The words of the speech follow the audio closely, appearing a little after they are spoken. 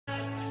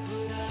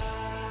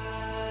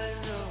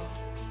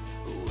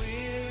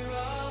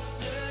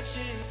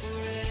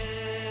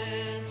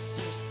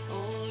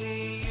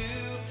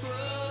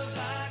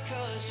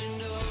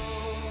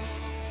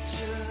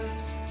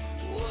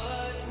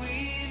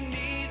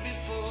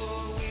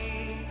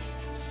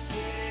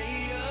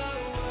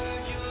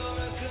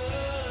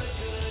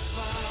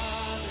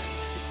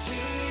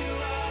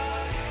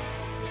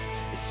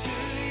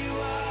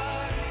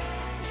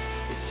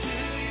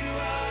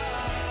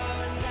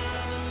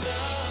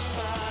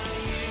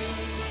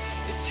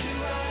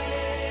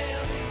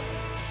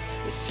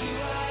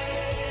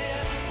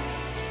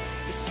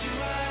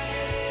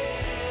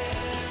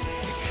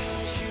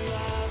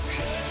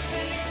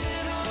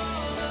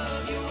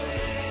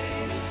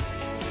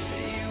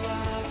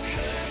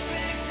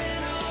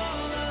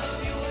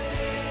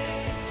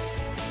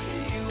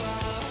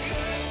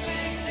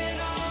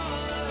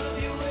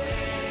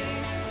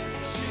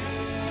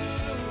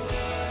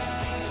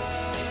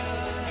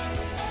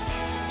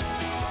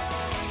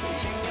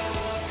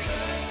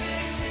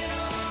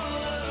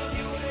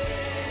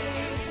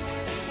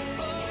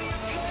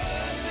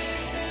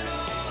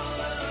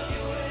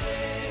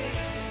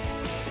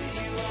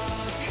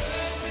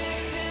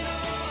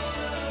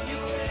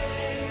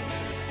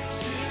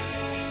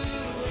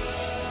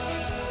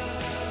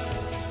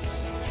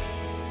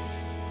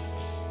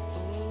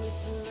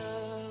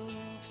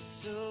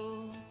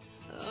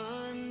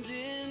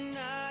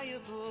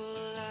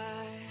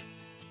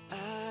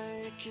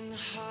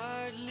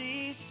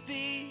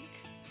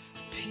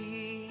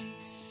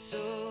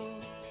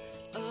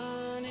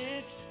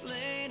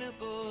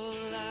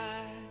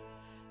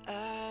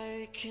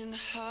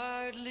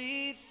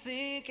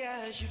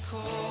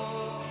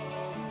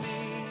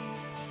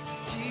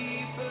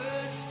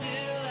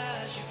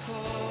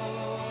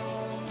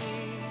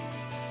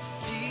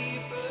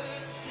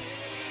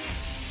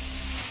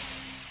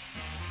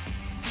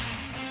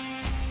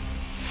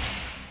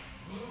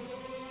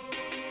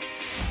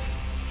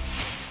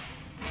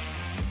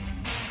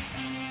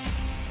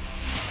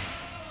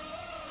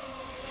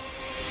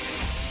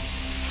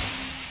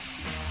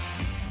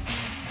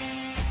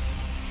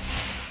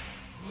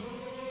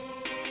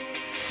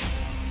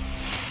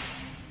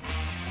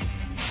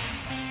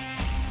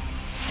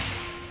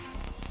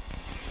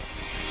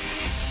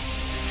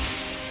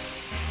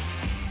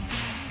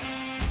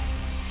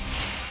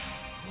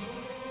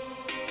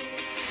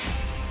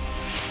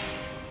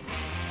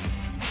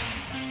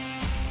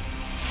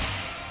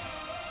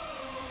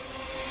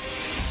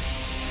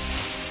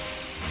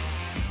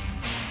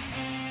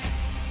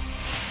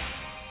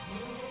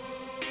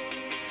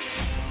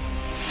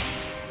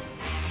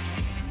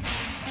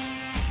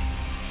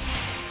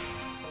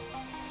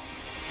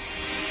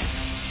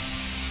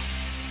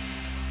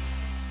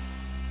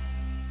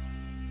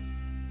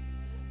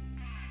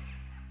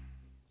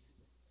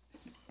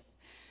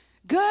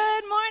Good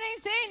morning,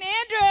 St.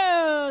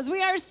 Andrews.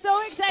 We are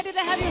so excited to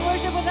have you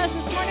worship with us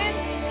this morning.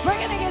 We're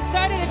going to get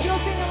started. If you'll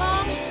sing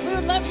along, we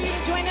would love for you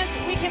to join us.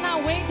 We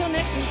cannot wait till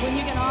next week when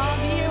you can all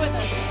be here with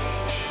us.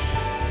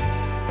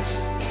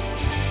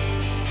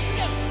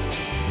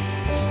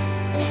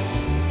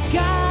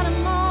 God,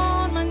 I'm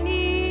on my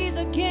knees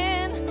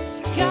again.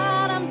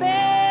 God, I'm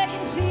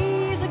begging,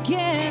 please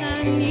again.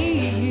 I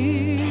need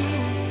you.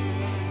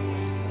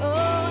 Oh,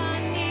 I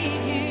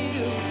need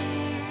you.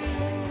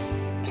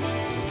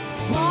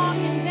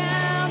 Walking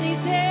down these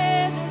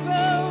desert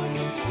roads,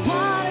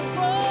 water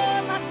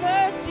for my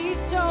thirsty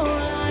soul.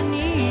 I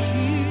need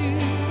you.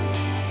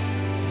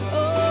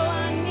 Oh,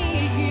 I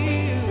need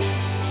you.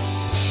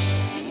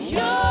 And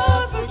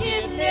your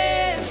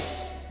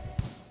forgiveness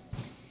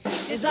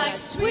is like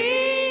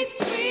sweet,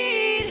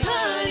 sweet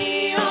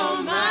honey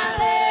on my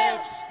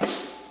lips,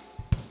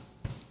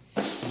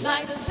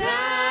 like the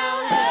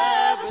sound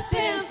of a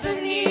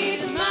symphony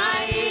to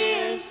my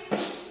ears.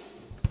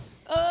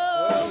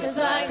 Oh, it's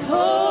like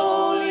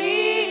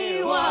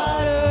holy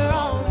water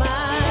on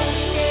my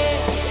skin.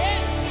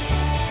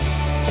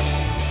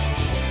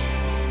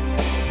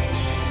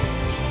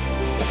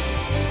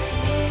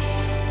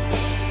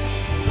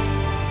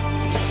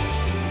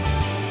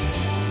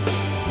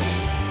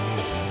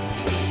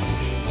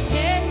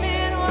 Dead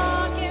man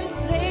walking,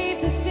 slave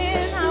to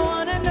sin. I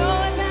want to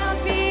know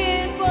about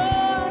being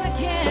born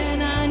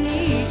again. I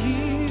need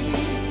you.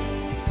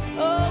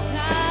 Oh,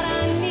 God,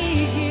 I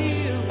need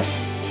you.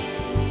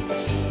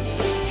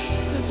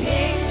 So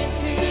take me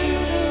to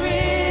the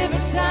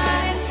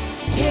riverside.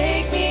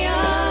 Take me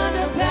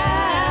under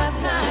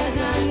baptized.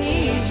 I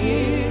need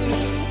you.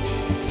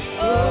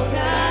 Oh,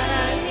 God,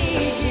 I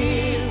need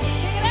you.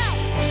 Sing it out.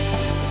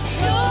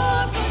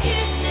 Your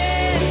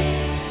forgiveness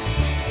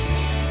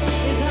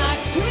is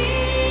like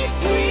sweet,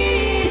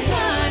 sweet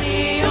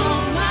honey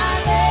on my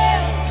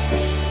lips.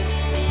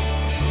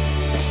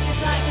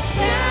 It's like the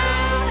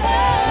sound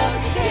of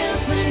a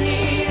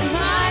symphony in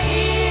my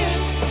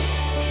ears.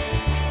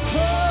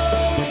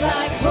 Oh, it's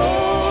like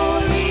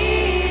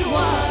holy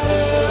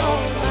water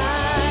on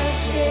my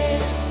skin.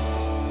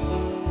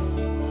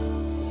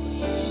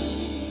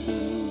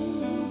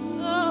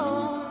 Oh,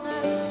 on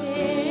my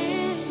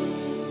skin.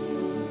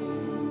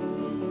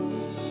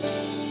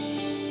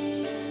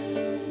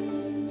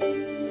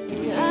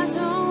 I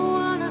don't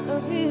wanna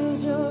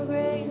abuse your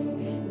grace.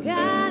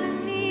 God, I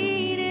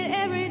need it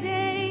every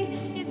day.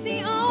 It's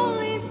the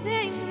only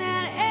thing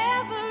that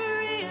ever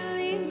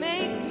really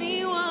makes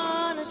me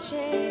wanna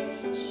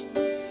change.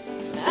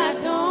 I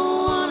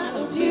don't wanna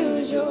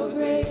abuse your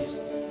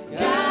grace.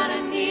 God,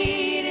 I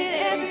need it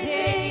every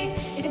day.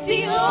 It's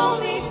the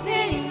only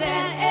thing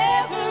that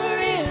ever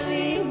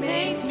really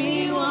makes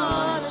me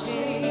wanna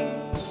change.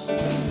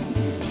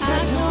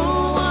 I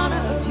don't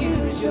wanna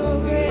abuse your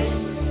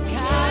grace.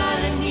 God,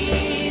 I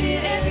need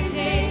it every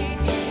day.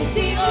 It's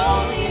the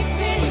only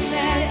thing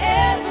that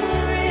ever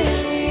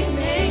really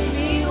makes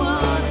me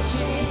wanna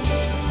change.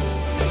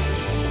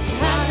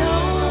 I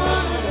don't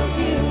wanna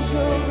abuse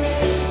your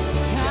grace.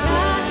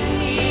 God, I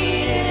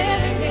need it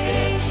every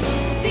day.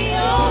 It's the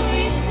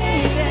only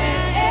thing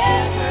that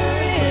ever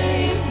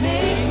really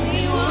makes me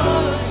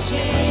wanna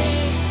change.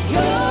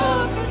 Your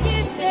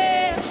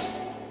forgiveness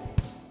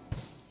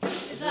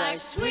is like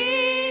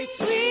sweet,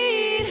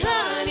 sweet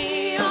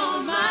honey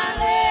on my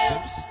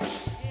lips.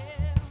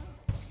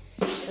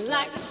 It's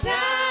like the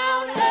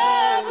sound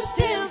of a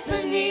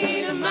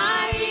symphony to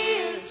my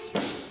ears.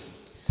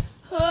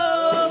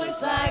 Oh,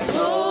 it's like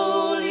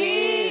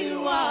holy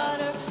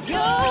water.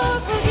 Your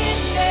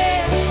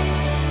forgiveness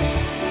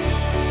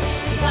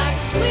is like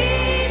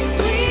sweet,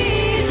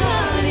 sweet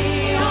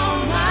honey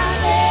on my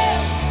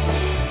lips.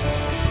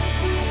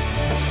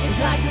 It's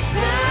like the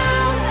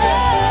sound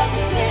of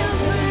a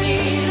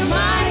symphony to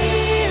my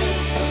ears.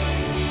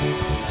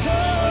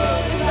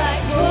 Oh, it's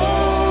like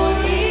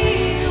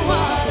holy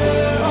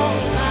water on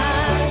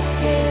my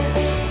skin.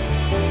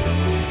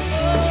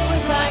 Oh,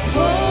 it's like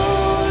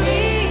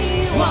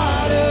holy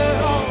water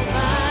on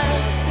my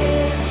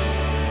skin.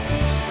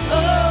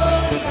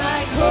 Oh, it's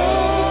like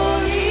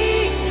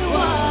holy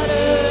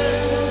water.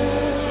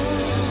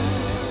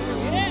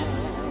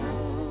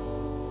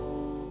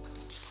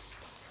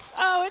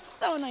 Oh, it's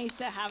so nice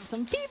to have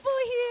some people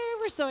here.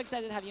 We're so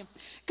excited to have you.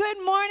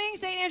 Good morning,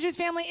 St. Andrew's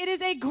family. It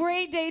is a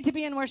great day to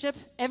be in worship.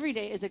 Every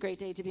day is a great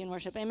day to be in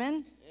worship.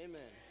 Amen?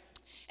 Amen.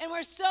 And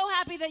we're so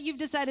happy that you've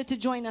decided to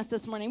join us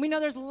this morning. We know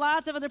there's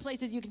lots of other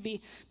places you could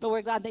be, but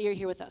we're glad that you're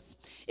here with us.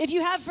 If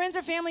you have friends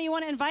or family you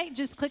want to invite,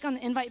 just click on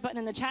the invite button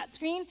in the chat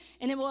screen,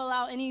 and it will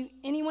allow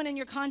anyone in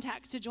your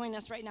contacts to join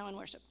us right now in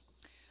worship.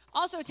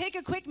 Also, take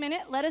a quick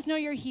minute. Let us know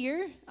you're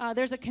here.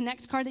 There's a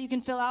Connect card that you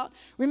can fill out.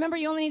 Remember,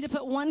 you only need to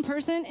put one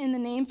person in the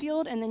name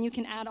field, and then you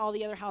can add all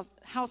the other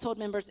household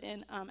members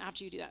in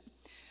after you do that.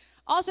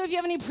 Also, if you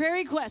have any prayer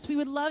requests, we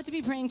would love to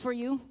be praying for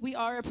you. We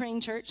are a praying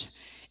church.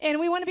 And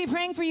we want to be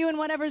praying for you in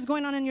whatever's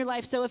going on in your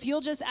life. So if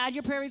you'll just add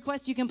your prayer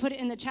request, you can put it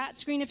in the chat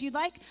screen if you'd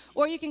like,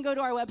 or you can go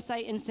to our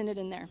website and send it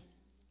in there.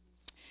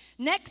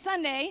 Next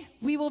Sunday,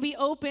 we will be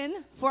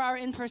open for our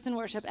in-person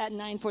worship at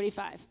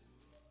 9:45.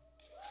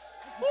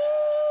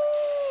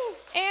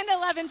 And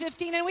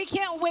 11:15, and we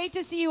can't wait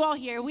to see you all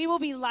here. We will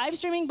be live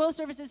streaming both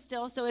services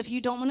still, so if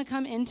you don't want to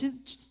come into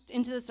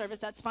the service,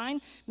 that's fine.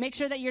 Make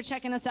sure that you're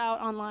checking us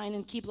out online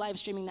and keep live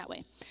streaming that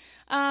way.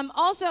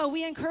 Also,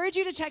 we encourage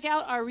you to check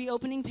out our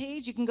reopening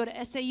page. You can go to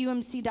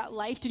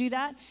saumc.life to do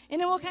that,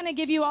 and it will kind of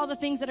give you all the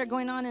things that are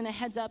going on and a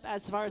heads up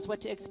as far as what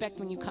to expect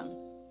when you come.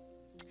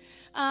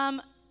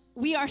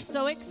 We are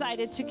so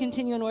excited to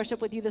continue in worship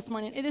with you this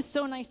morning. It is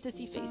so nice to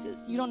see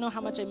faces. You don't know how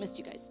much I missed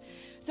you guys.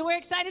 So we're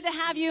excited to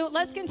have you.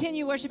 Let's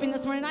continue worshiping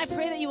this morning. I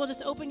pray that you will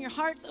just open your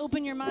hearts,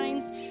 open your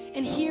minds,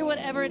 and hear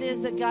whatever it is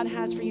that God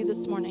has for you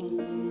this morning.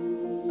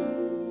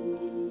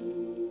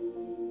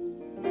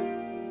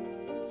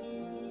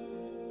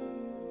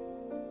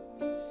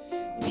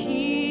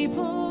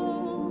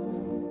 People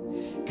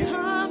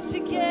come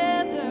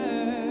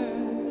together,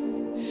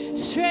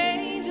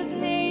 strangers,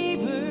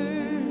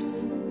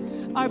 neighbors,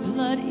 our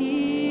blood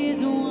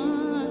is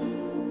one,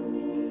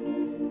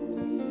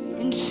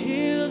 and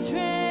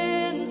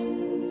children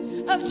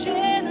of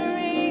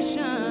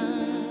generations,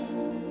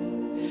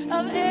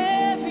 of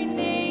every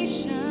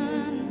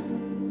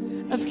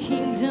nation, of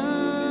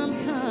kingdom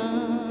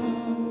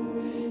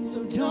come.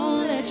 So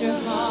don't let your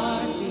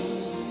heart be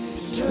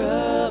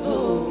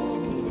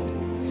troubled.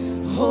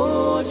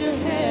 Hold your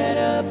head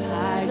up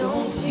high,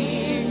 don't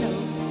fear no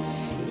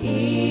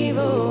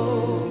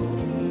evil.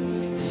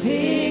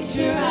 Fix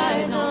your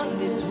eyes on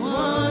this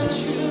one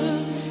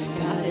truth.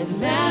 God is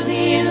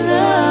madly in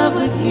love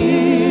with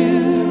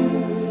you.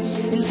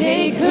 And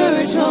take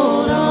courage,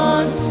 hold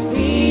on,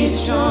 be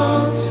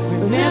strong.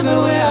 Remember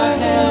where our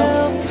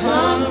help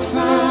comes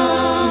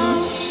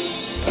from.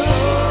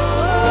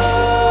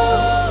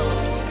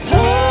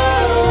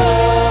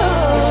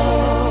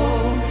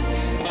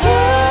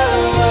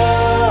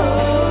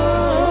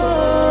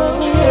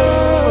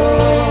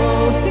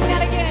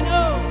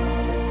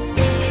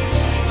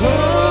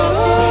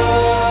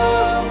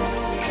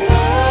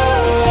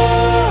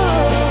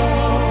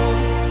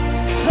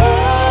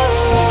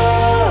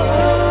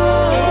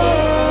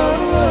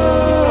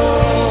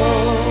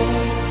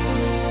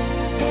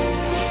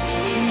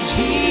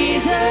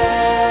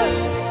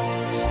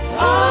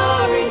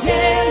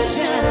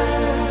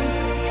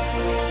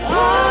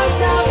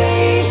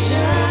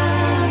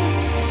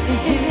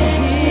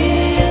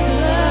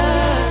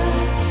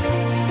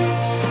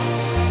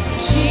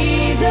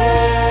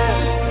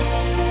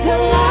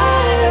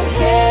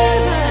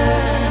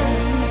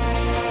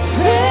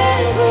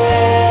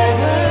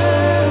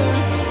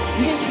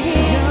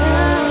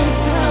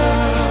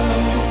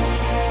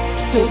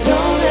 So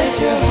don't let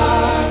your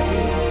heart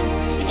be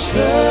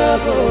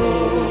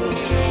troubled.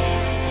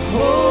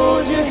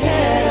 Hold your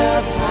head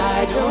up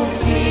high, don't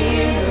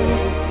fear no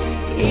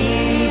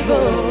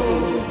evil.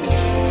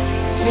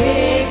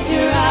 Fix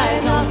your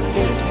eyes on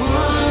this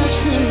one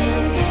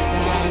truth.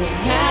 God is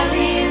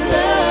madly in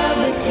love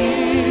with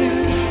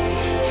you.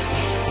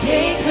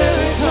 Take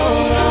courage,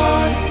 hold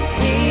on,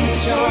 be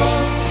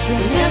strong.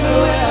 Remember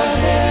where our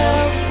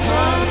help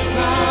comes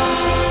from.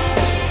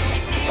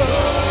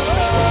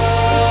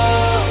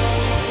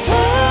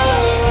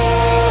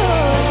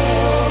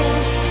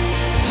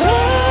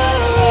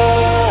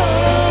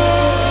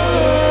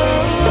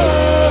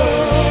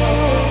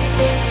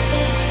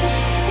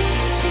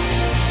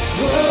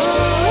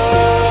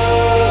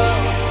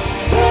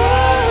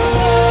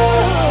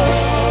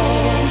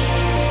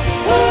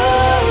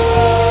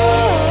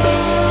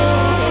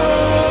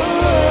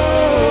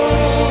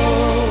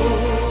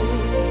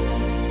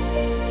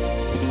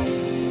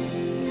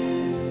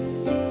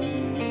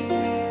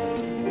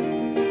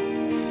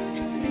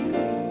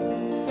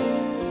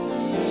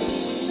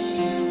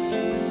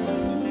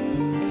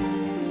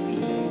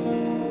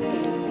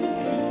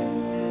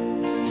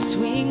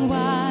 Swing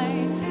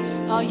wide,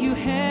 all you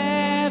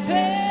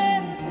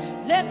heavens,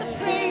 let the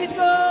praise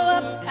go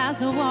up as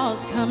the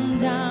walls come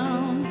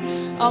down.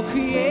 All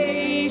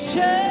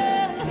creation,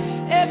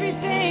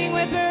 everything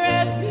with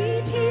breath,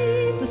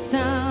 repeat the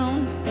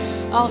sound.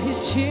 All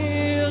his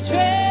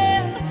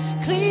children,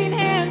 clean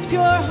hands,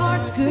 pure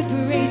hearts, good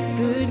grace,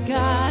 good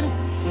God.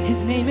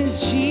 His name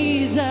is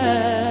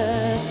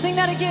Jesus. Sing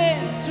that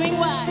again. Swing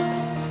wide,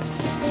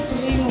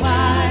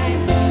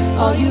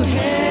 all you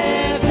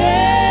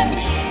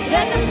heavens,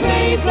 let the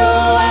praise go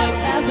up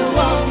as the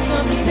walls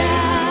come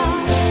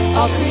down.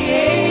 All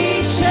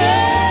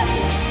creation,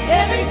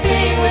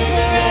 everything with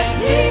breath,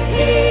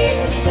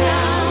 repeat the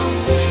sound.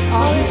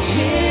 All his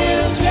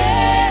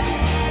children,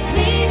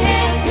 clean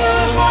hands,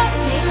 pure hearts,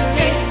 good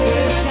grace,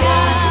 good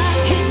God.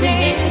 His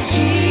name is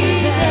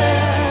Jesus.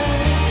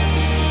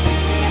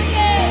 Sing it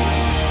again.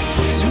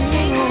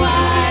 Swing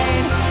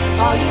wide,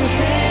 all you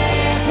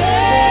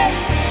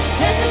heavens,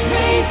 let the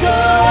praise go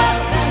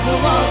up as the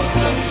walls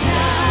come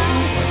down.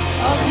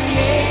 All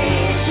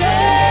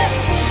creation,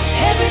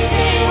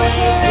 everything with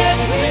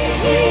breath,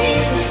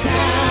 repeat the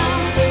sound.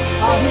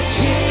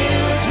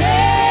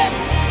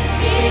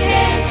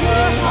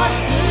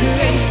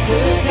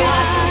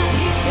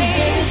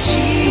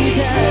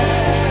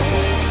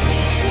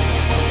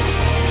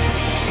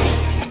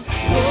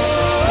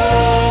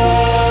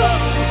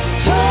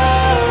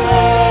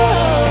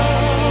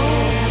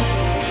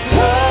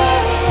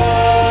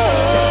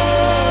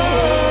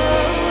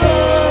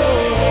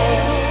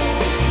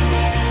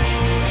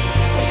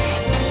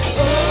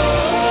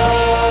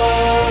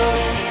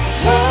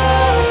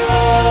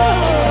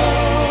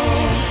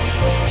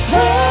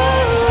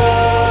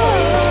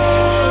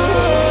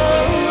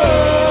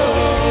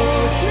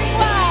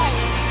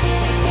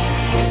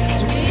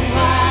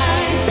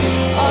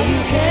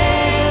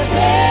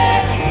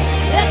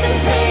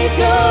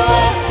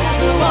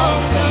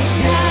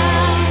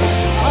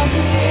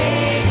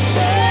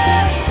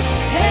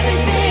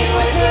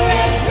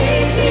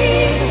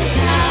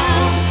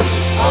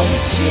 all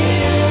his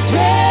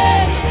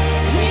children.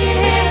 Clean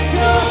hands,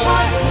 pure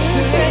hearts,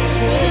 good grace,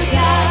 good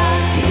God.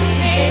 His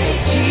name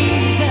is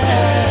Jesus.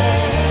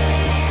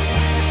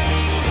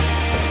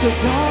 So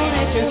don't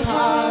let your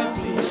heart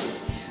be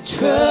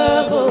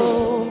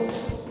troubled.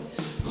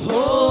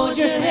 Hold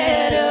your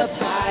head up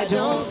high,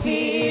 don't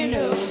fear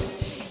no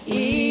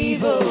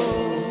evil.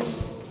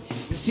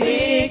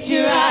 Fix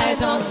your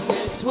eyes on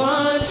this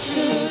one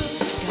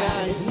truth.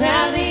 God is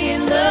madly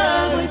in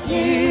love with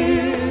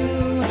you.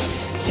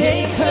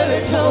 Take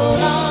courage, hold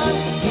on,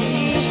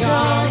 be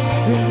strong.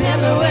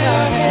 Remember where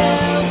our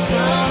help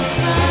comes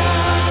from.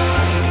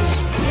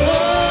 Oh,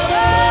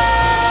 oh,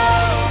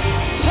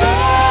 oh,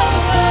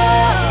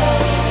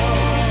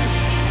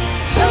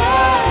 oh, oh.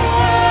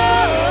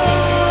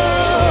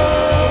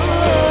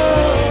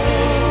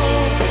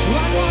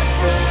 One more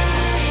time.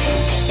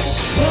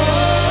 Oh,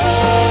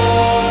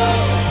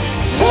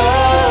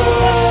 oh,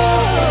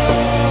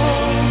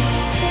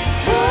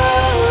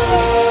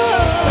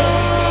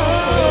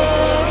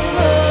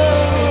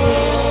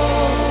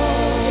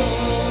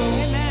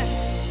 Amen.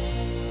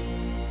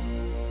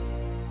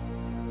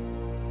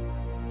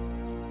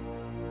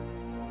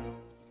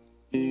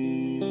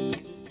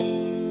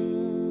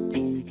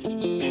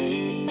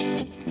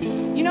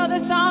 You know,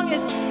 this song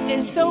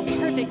is so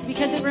perfect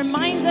because it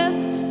reminds us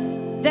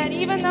that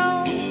even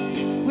though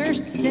we're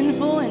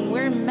sinful and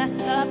we're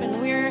messed up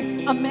and we're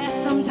a mess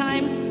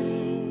sometimes,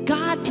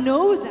 God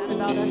knows that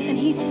about us and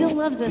he still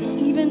loves us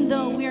even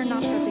though we're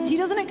not perfect. He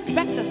doesn't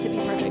expect us to be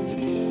perfect.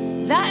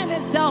 That in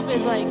itself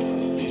is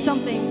like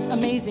something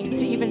amazing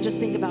to even just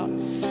think about.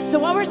 So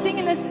while we're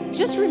singing this,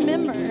 just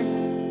remember,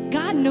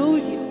 God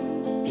knows you.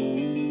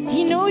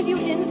 He knows you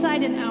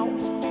inside and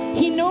out.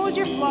 He knows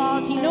your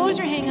flaws. He knows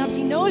your hang-ups.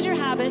 He knows your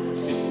habits.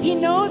 He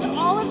knows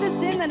all of the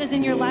sin that is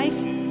in your life.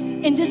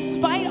 And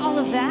despite all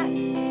of that,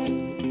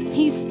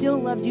 he still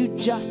loves you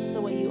just the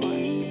way you are.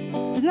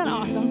 Isn't that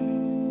awesome?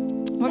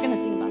 We're going to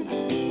sing about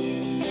that.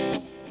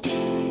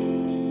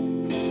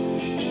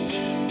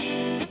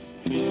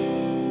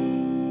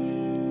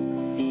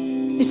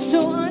 It's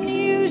so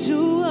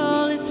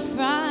unusual, it's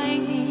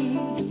frightening.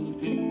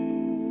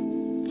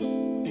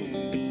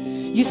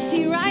 You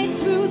see right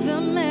through the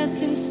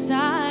mess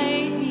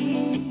inside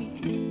me.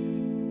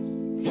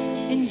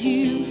 And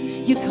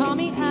you call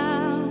me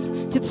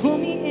out to pull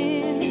me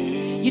in.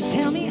 You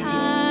tell me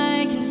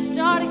I can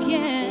start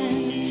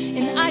again.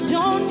 And I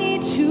don't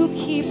need to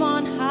keep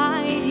on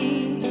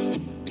hiding.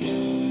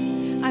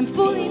 I'm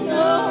fully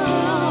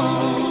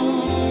known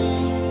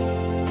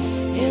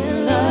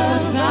and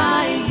loved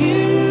by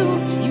you.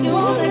 You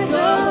won't let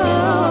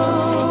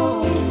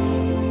go.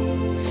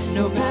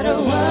 No matter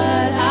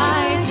what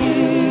I do.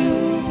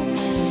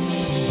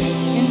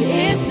 And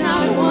it's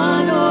not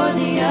one or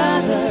the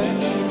other.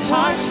 It's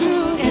hard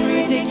truth and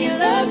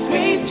ridiculous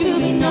grace to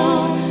be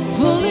known.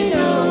 Fully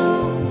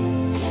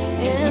known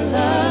and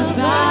loved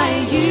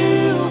by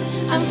you.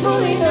 I'm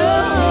fully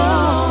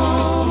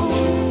known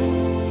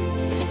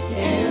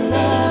and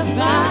loved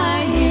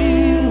by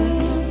you.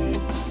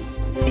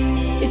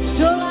 It's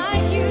so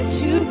like you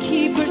to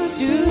keep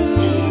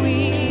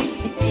pursuing.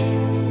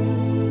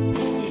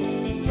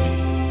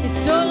 It's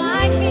so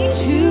like me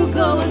to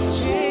go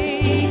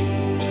astray.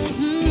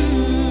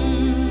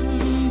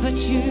 But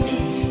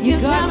you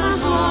got my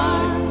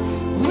heart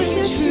with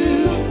your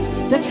truth,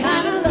 the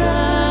kind of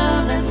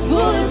love that's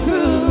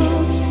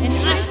bulletproof. And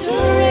I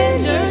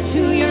surrender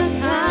to your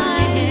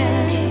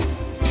kindness,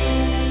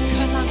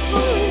 'cause I'm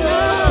fully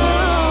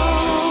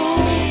known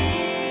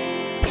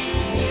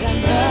and I'm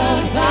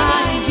loved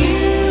by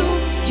you.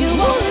 You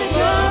won't let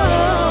go.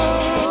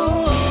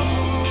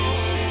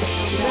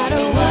 No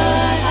matter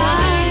what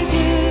I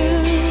do.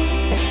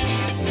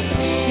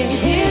 And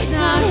it's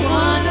not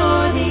one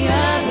or the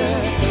other.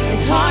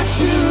 It's hard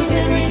truth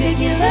and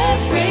ridiculous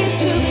grace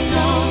to be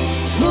known.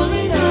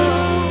 Fully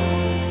known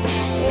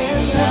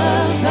and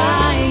loved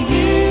by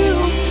you.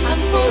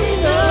 I'm fully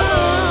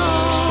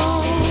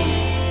known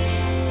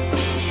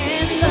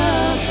and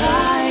loved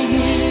by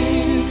you.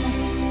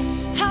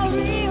 How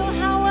real,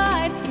 how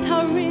wide,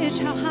 how rich,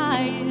 how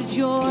high is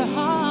your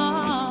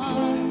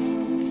heart?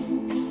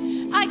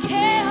 I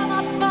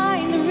cannot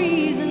find the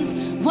reasons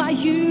why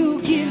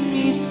you give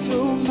me so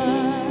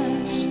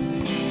much.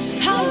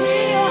 How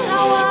real,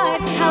 how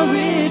wide, how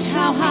rich,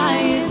 how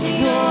high is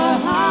your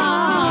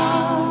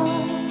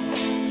heart?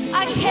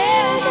 I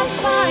cannot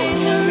find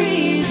the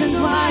reasons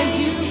why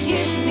you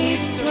give me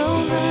so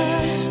much,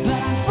 but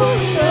I'm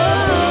fully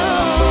known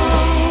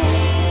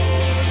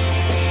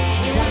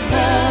and I'm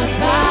loved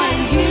by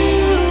you.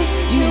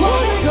 You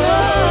won't let go.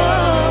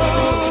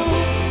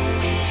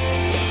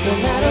 No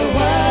matter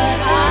what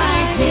I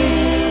do.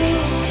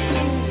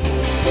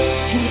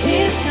 And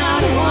it's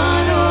not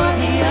one or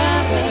the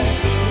other.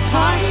 It's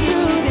hard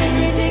truth and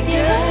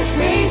ridiculous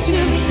grace to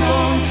be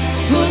known.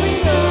 Fully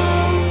known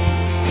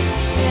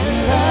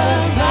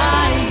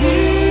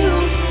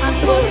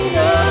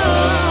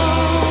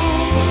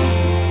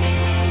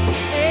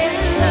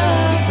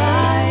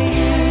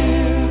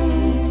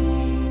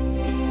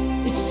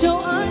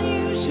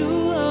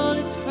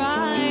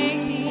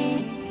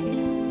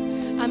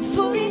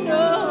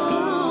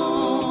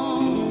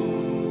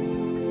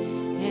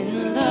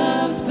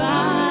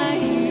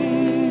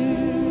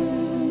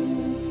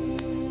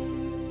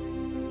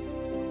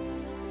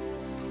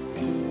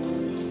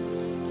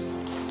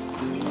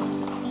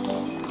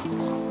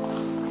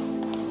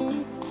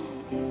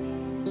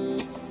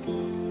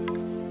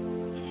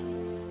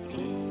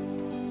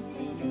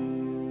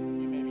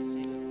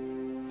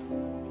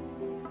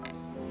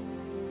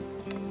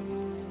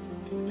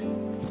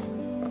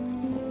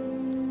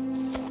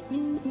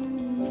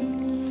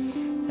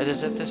It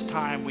is at this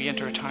time we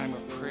enter a time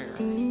of prayer.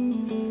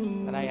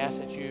 And I ask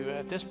that you,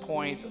 at this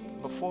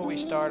point, before we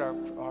start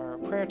our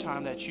prayer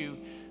time, that you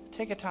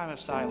take a time of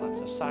silence,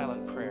 a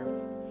silent prayer,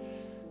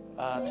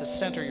 to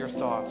center your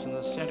thoughts and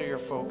to center your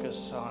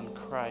focus on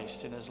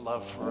Christ and his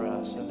love for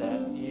us, and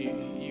that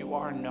you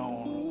are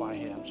known by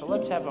him. So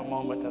let's have a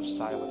moment of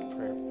silent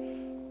prayer.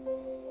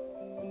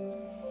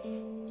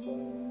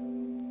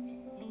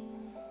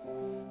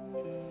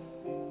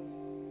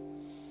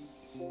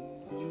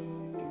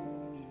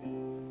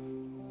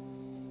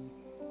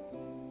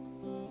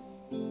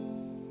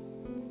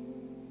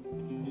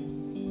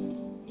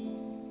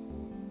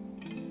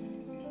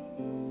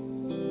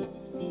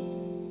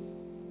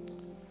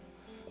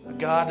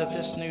 God of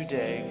this new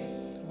day,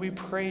 we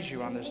praise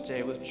you on this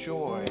day with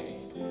joy.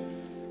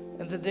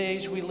 And the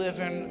days we live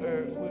in,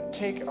 we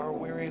take our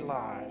weary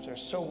lives, are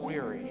so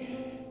weary,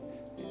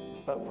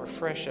 but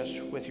refresh us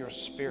with your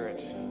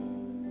Spirit.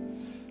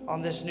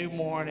 On this new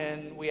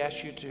morning, we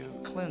ask you to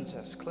cleanse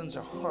us, cleanse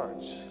our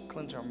hearts,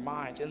 cleanse our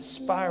minds,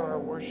 inspire our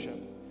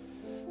worship.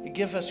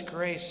 Give us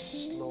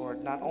grace,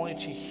 Lord, not only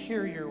to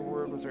hear your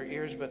word with our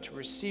ears, but to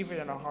receive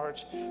it in our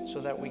hearts so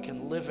that we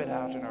can live it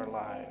out in our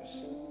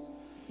lives.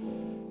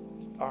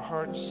 Our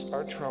hearts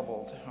are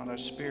troubled and our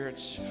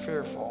spirits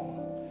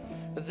fearful.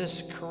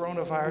 This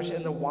coronavirus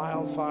and the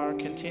wildfire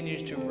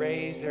continues to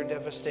raise their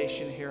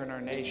devastation here in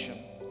our nation.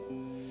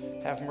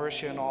 Have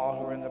mercy on all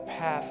who are in the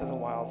path of the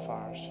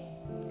wildfires.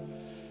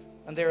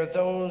 And there are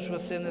those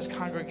within this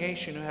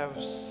congregation who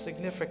have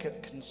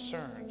significant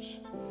concerns.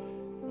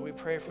 We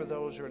pray for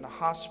those who are in the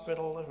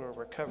hospital, who are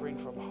recovering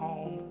from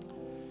home.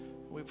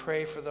 We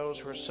pray for those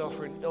who are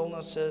suffering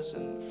illnesses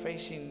and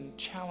facing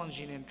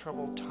challenging and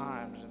troubled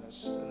times in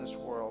this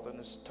world, in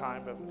this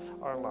time of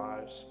our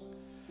lives.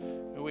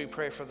 And we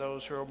pray for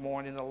those who are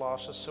mourning the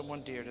loss of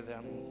someone dear to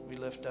them. We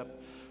lift up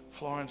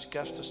Florence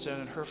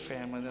Gustafson and her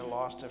family and the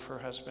loss of her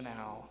husband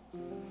Al.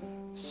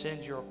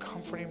 Send your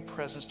comforting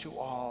presence to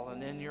all,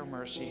 and in your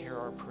mercy hear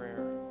our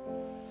prayer.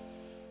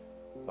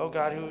 Oh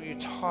God, who you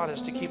taught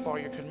us to keep all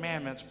your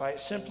commandments by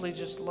simply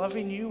just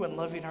loving you and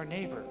loving our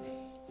neighbor.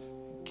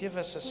 Give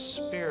us a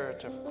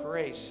spirit of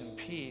grace and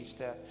peace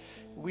that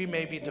we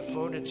may be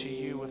devoted to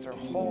you with our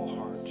whole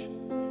heart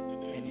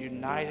and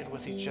united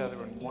with each other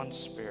in one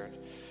spirit.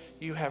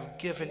 You have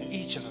given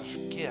each of us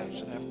gifts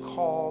and have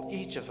called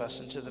each of us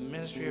into the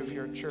ministry of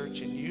your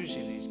church in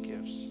using these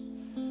gifts.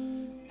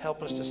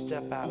 Help us to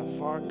step out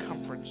of our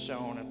comfort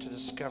zone and to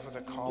discover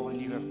the calling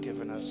you have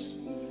given us.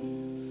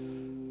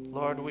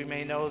 Lord, we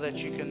may know that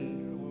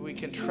we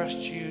can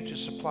trust you to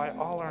supply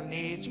all our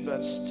needs,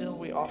 but still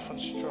we often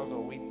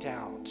struggle. We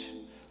doubt,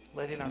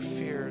 letting our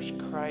fears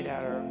crowd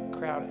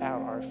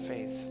out our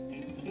faith.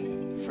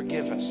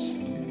 Forgive us.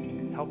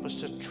 Help us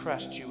to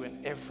trust you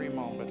in every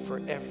moment,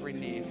 for every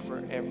need,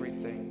 for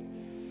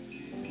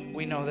everything.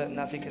 We know that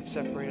nothing can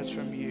separate us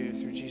from you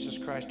through Jesus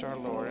Christ our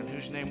Lord, in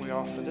whose name we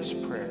offer this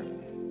prayer.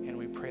 And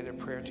we pray the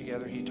prayer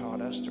together he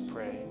taught us to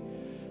pray.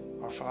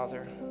 Our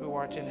Father, who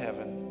art in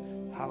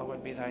heaven,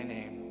 hallowed be thy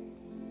name.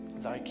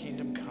 Thy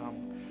kingdom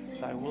come,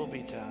 thy will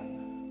be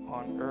done,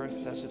 on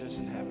earth as it is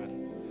in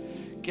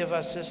heaven. Give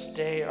us this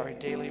day our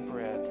daily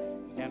bread,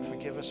 and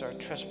forgive us our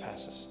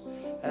trespasses,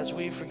 as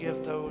we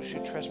forgive those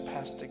who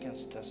trespass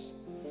against us.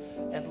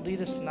 And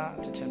lead us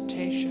not to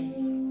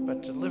temptation,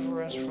 but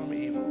deliver us from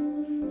evil.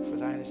 For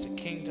thine is the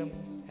kingdom,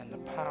 and the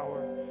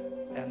power,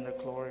 and the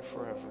glory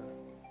forever.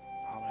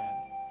 Amen.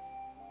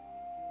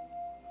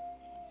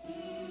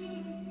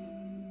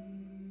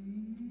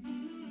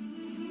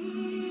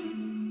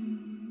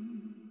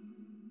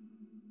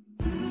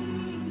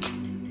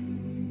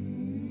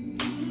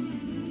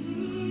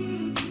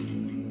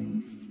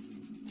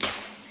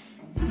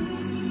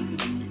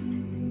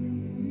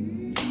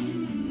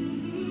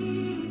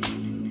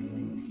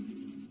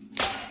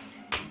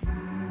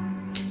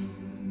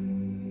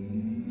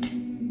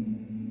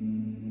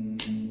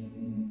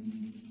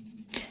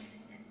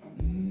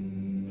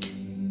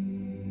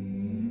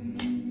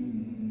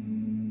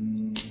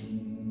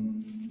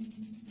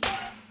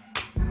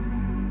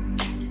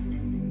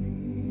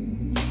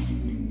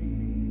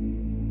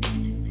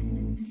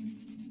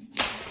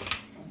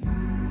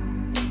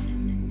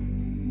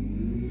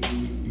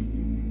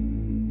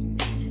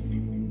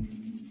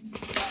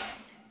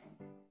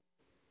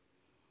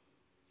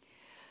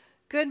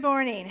 Good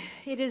morning.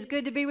 It is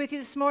good to be with you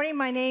this morning.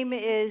 My name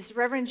is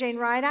Reverend Jane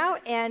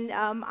Rideout, and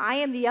I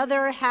am the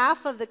other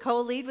half of the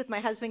co-lead with my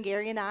husband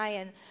Gary and I,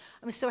 and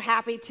I'm so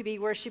happy to be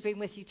worshiping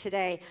with you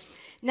today.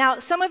 Now,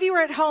 some of you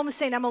are at home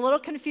saying, I'm a little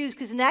confused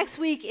because next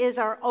week is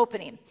our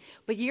opening,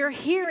 but you're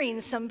hearing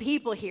some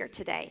people here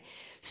today.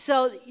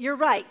 So you're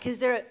right,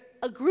 because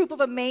a group of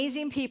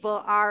amazing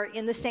people are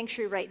in the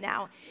sanctuary right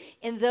now,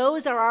 and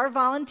those are our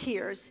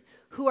volunteers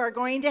who are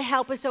going to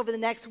help us over the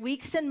next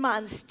weeks and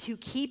months to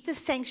keep the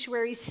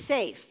sanctuary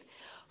safe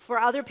for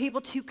other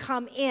people to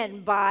come in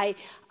by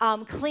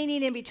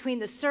cleaning in between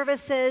the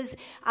services,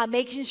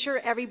 making sure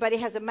everybody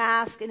has a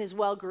mask and is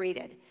well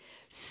greeted.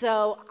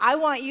 So I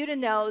want you to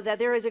know that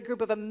there is a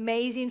group of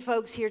amazing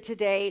folks here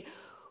today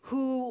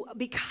who,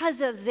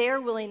 because of their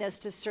willingness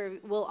to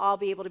serve, will all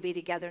be able to be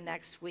together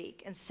next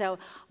week. And so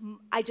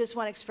I just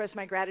want to express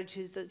my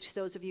gratitude to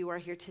those of you who are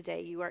here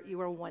today. You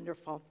are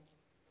wonderful.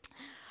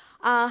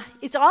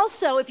 It's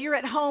also, if you're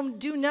at home,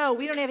 do know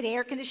we don't have any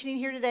air conditioning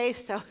here today,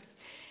 so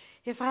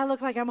if I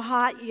look like I'm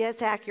hot, yeah,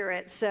 it's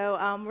accurate. So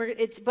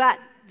but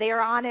they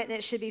are on it, and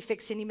it should be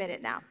fixed any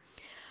minute now.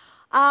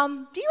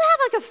 Do you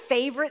have like a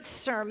favorite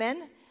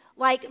sermon?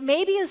 Like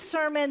maybe a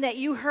sermon that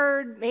you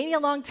heard maybe a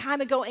long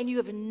time ago and you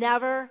have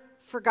never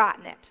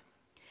forgotten it.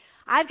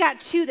 I've got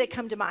two that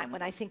come to mind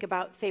when I think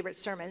about favorite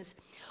sermons.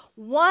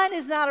 One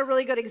is not a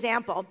really good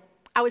example.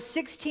 I was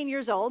 16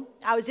 years old.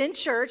 I was in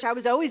church. I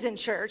was always in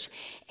church.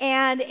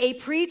 And a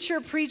preacher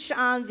preached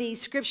on the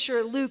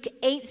scripture Luke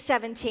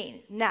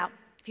 8:17. Now,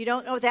 if you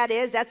don't know what that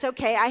is, that's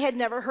okay. I had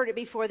never heard it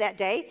before that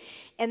day.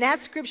 And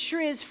that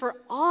scripture is, for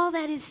all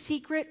that is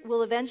secret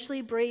will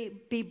eventually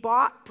be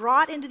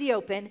brought into the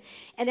open,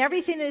 and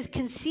everything that is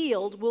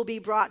concealed will be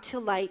brought to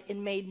light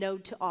and made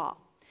known to all.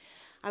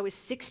 I was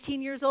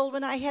 16 years old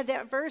when I had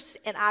that verse,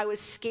 and I was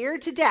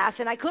scared to death,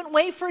 and I couldn't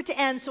wait for it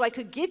to end so I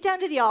could get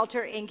down to the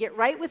altar and get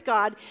right with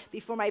God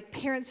before my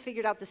parents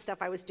figured out the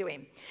stuff I was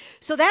doing.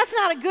 So that's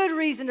not a good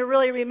reason to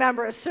really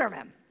remember a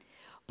sermon.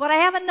 But I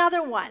have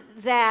another one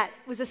that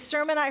was a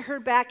sermon I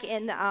heard back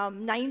in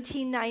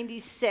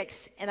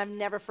 1996, and I've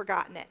never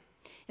forgotten it.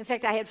 In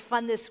fact, I had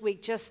fun this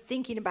week just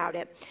thinking about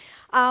it.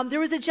 There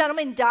was a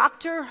gentleman,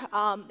 Dr.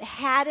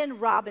 Haddon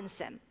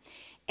Robinson,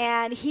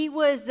 and he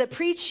was the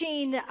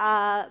preaching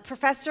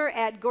professor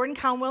at Gordon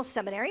Conwell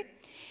Seminary,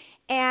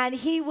 and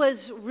he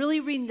was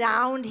really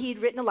renowned. He'd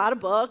written a lot of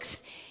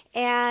books,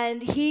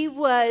 and he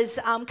was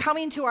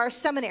coming to our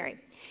seminary.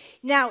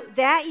 Now,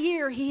 that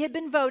year, he had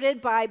been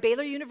voted by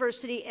Baylor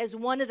University as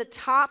one of the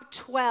top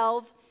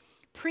 12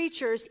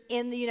 preachers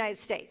in the United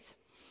States.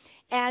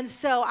 And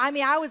so,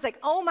 I was like,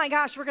 oh my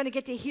gosh, we're going to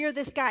get to hear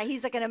this guy.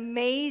 He's like an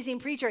amazing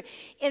preacher.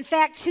 In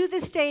fact, to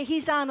this day,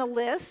 he's on a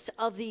list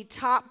of the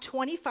top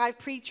 25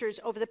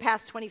 preachers over the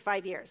past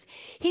 25 years.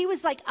 He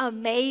was like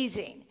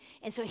amazing.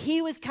 And so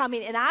he was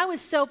coming, and I was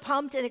so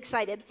pumped and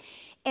excited.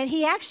 And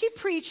he actually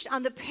preached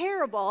on the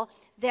parable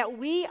that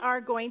we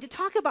are going to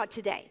talk about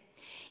today.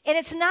 And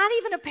it's not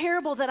even a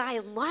parable that I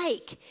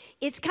like.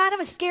 It's kind of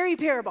a scary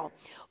parable.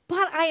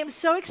 But I am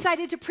so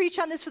excited to preach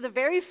on this for the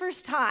very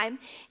first time,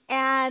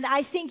 and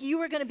I think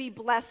you are going to be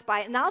blessed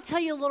by it. And I'll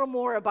tell you a little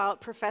more about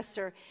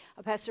Professor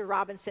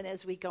Robinson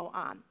as we go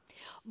on.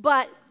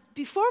 But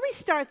before we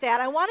start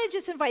that, I want to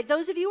just invite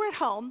those of you at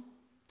home,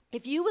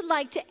 if you would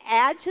like to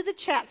add to the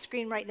chat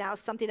screen right now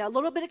a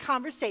little bit of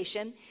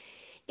conversation.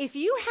 If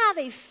you have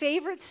a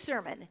favorite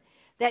sermon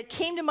that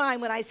came to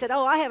mind when I said,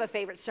 oh, I have a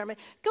favorite sermon,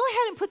 go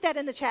ahead and put that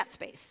in the chat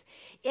space.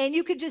 And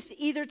you could just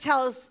either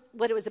tell us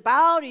what it was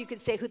about, or you could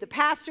say who the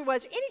pastor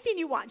was, or anything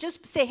you want.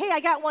 Just say, hey, I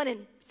got one,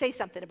 and say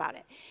something about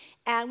it.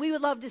 And we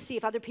would love to see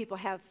if other people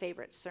have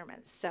favorite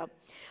sermons. So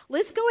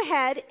let's go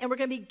ahead, and we're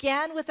going to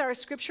begin with our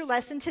scripture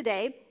lesson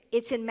today.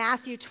 It's in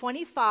Matthew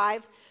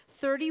 25,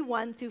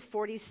 31 through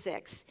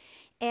 46.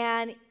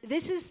 And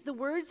this is the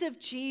words of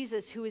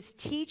Jesus, who is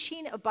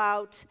teaching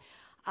about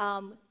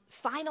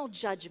final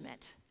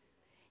judgment.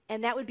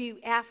 And that would be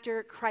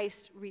after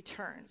Christ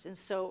returns. And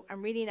so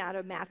I'm reading out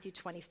of Matthew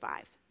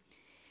 25.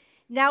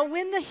 Now,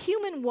 when the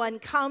human one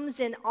comes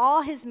in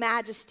all his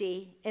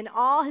majesty, and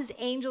all his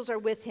angels are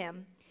with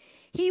him,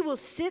 he will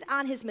sit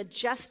on his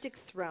majestic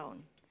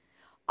throne.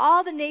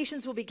 All the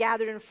nations will be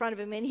gathered in front of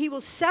him, and he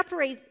will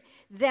separate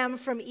them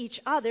from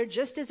each other,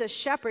 just as a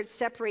shepherd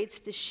separates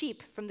the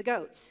sheep from the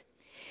goats.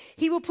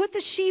 He will put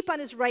the sheep on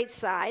his right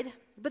side,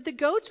 but the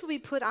goats will be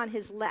put on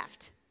his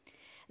left.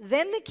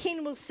 Then the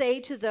king will say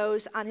to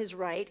those on his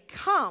right,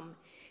 come,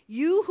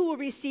 you who will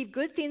receive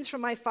good things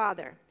from my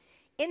Father.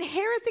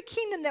 Inherit the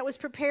kingdom that was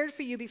prepared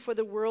for you before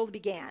the world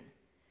began.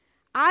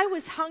 I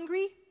was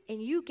hungry,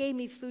 and you gave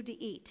me food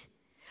to eat.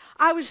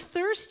 I was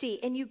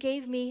thirsty, and you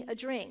gave me a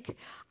drink.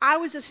 I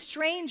was a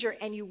stranger,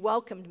 and you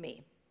welcomed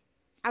me.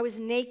 I was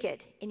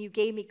naked, and you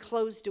gave me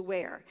clothes to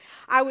wear.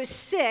 I was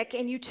sick,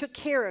 and you took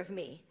care of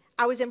me.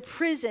 I was in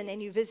prison,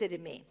 and you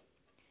visited me.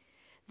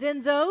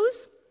 Then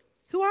those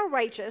who are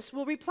righteous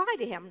will reply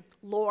to him,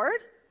 Lord,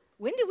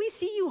 when did we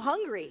see you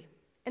hungry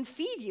and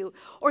feed you,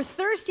 or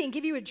thirsty and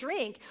give you a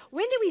drink?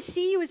 When did we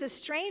see you as a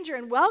stranger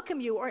and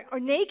welcome you, or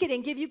naked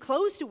and give you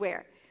clothes to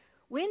wear?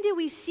 When did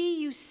we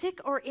see you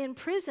sick or in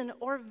prison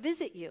or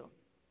visit you?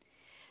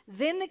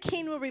 Then the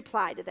king will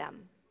reply to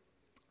them,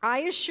 I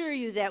assure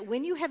you that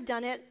when you have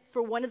done it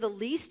for one of the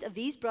least of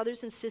these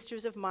brothers and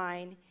sisters of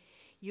mine,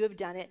 you have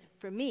done it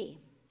for me.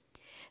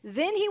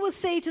 Then he will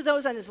say to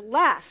those on his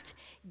left,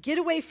 get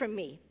away from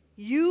me,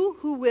 you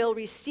who will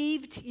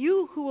receive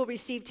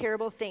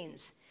terrible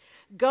things.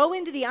 Go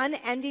into the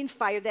unending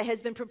fire that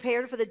has been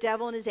prepared for the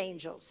devil and his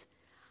angels.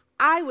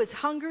 I was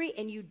hungry,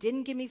 and you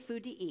didn't give me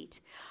food to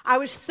eat. I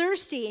was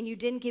thirsty, and you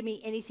didn't give me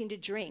anything to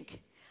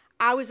drink.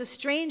 I was a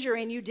stranger,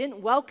 and you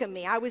didn't welcome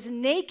me. I was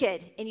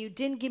naked, and you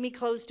didn't give me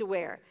clothes to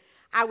wear.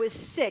 I was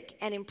sick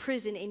and in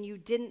prison, and you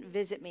didn't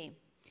visit me.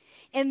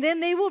 And then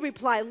they will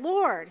reply,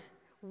 Lord,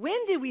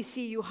 When did we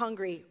see you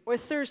hungry or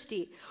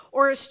thirsty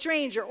or a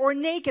stranger or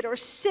naked or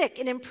sick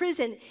and in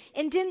prison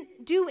and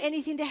didn't do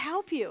anything to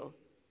help you?"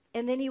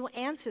 And then he will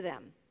answer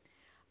them,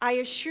 "I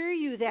assure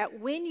you that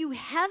when you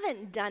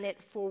haven't done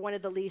it for one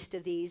of the least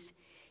of these,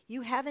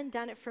 you haven't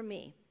done it for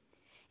me."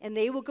 And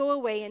they will go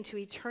away into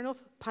eternal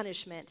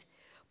punishment,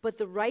 but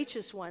the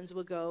righteous ones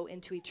will go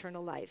into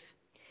eternal life.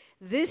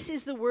 This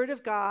is the word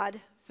of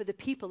God for the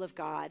people of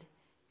God.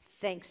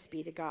 Thanks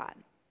be to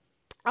God.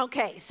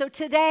 Okay, so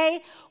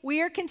today we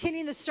are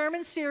continuing the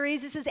sermon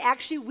series. This is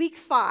actually week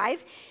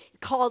 5,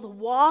 called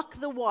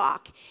Walk the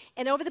Walk.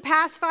 And over the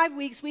past 5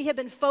 weeks, we have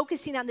been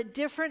focusing on the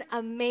different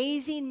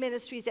amazing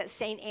ministries at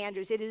St.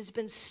 Andrews. It has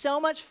been so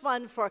much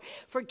fun for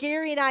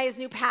Gary and I as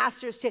new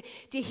pastors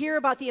to hear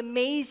about the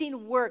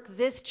amazing work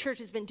this church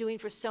has been doing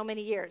for so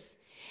many years.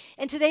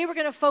 And today we're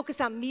going to focus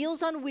on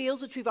Meals on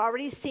Wheels, which we've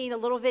already seen a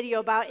little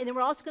video about, and then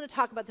we're also going to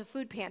talk about the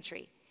food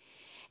pantry.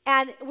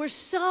 And we're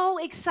so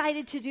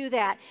excited to do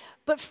that.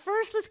 But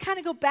first, let's kind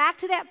of go back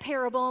to that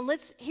parable and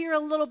let's hear a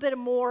little bit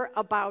more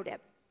about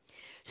it.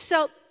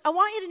 So I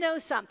want you to know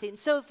something.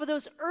 So for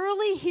those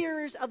early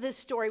hearers of this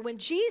story, when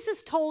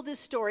Jesus told this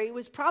story, it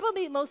was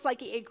probably most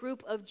likely a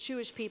group of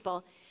Jewish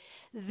people.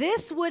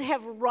 This would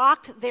have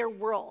rocked their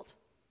world.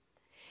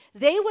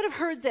 They would have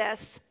heard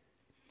this,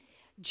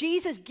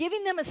 Jesus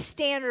giving them a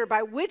standard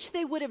by which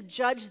they would have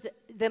judged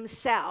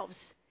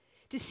themselves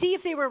to see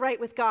if they were right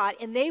with God,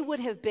 and they would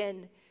have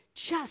been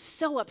just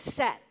so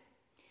upset.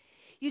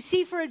 You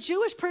see, for a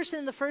Jewish person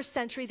in the first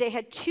century, they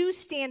had 2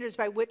 standards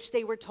by which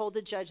they were told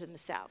to judge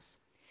themselves.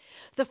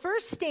 The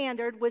first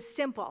standard was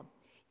simple.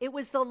 It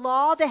was the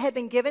law that had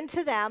been given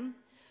to them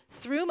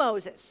through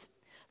Moses.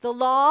 The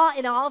law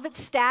and all of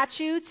its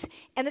statutes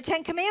and the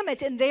 10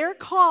 Commandments, and their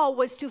call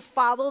was to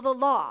follow the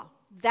law.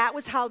 That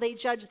was how they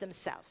judged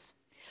themselves.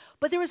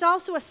 But there was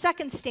also a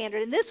second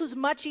standard, and this was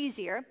much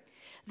easier.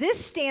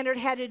 This standard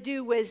had to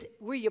do with,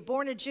 were you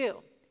born a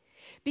Jew?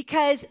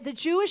 Because the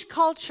Jewish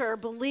culture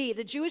believed,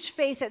 the Jewish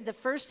faith in the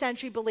first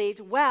century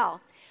believed,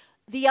 well,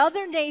 the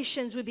other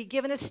nations would be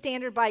given a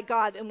standard by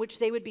God in which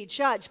they would be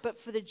judged. But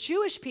for the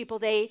Jewish people,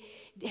 they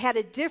had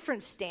a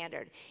different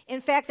standard.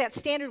 In fact, that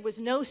standard was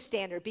no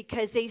standard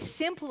because they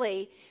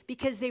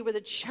were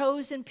the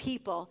chosen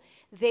people,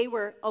 they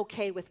were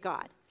okay with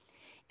God.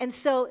 And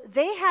so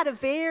they had a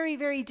very,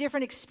 very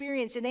different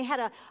experience, and they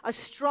had a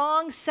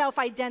strong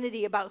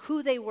self-identity about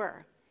who they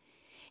were.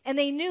 And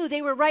they knew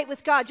they were right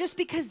with God just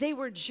because they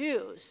were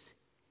Jews.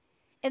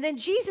 And then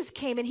Jesus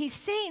came, and he's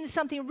saying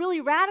something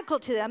really radical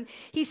to them.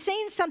 He's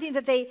saying something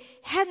that they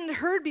hadn't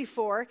heard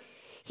before.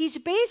 He's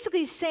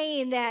basically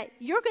saying that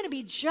you're going to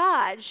be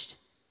judged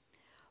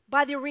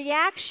by the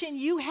reaction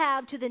you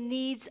have to the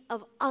needs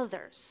of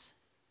others.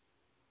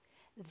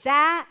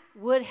 That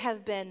would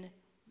have been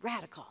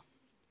radical.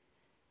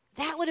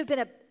 That would have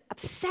been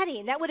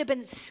upsetting. That would have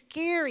been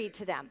scary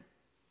to them.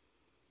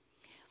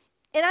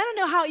 And I don't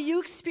know how you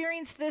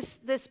experienced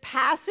this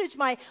passage.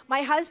 My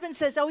husband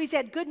says, oh, he's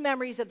had good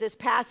memories of this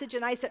passage.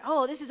 And I said,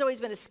 oh, this has always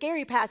been a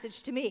scary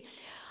passage to me.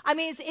 I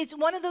mean, it's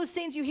one of those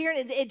things you hear,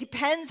 and it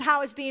depends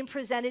how it's being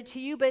presented to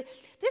you. But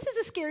this is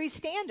a scary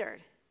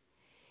standard.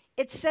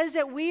 It says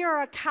that we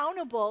are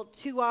accountable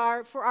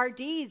for our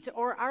deeds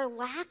or our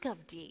lack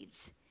of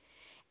deeds.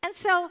 And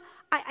so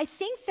I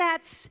think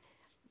that's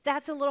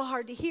a little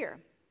hard to hear.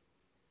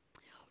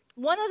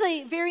 One of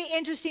the very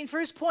interesting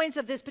first points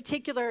of this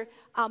particular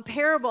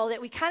parable that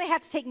we kind of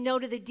have to take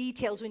note of the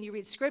details when you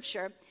read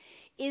Scripture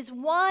is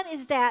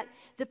that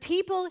the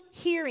people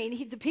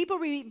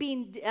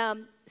being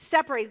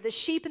separated, the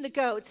sheep and the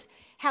goats,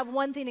 have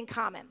one thing in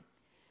common.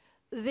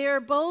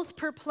 They're both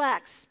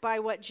perplexed by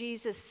what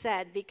Jesus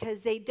said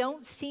because they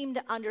don't seem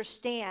to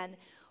understand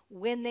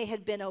when they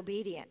had been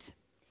obedient.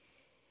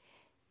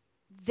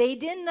 They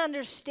didn't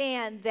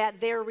understand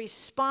that their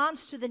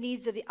response to the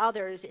needs of the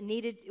others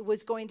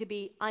was going to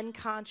be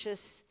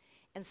unconscious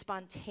and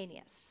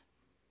spontaneous.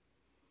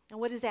 And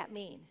what does that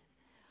mean?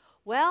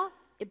 Well,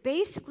 it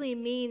basically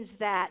means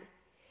that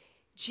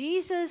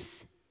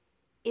Jesus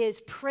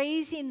is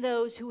praising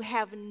those who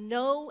have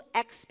no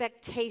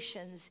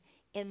expectations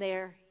in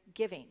their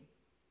giving.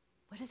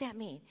 What does that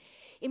mean?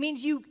 It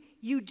means you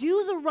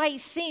do the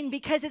right thing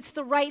because it's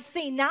the right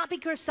thing, not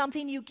because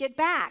something you get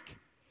back.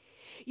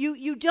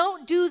 You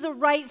don't do the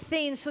right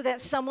thing so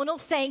that someone will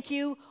thank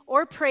you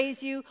or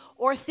praise you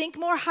or think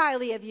more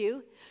highly of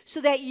you,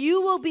 so that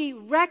you will be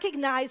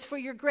recognized for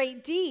your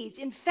great deeds.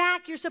 In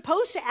fact, you're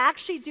supposed to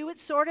actually do it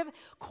sort of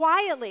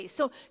quietly,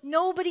 so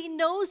nobody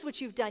knows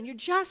what you've done. You're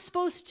just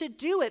supposed to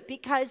do it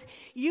because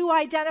you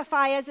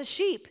identify as a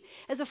sheep,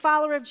 as a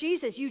follower of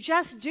Jesus. You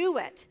just do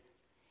it.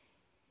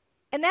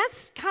 And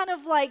that's kind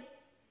of like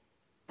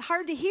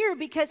hard to hear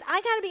because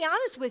I got to be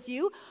honest with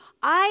you.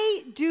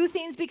 I do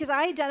things because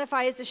I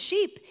identify as a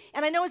sheep,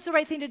 and I know it's the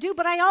right thing to do,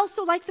 but I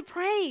also like the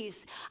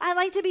praise. I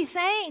like to be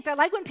thanked. I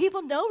like when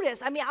people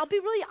notice. I mean, I'll be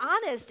really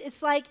honest.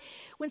 It's like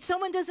when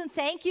someone doesn't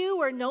thank you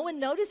or no one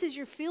notices,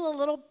 you feel a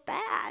little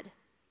bad.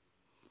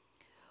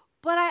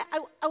 But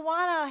I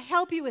want to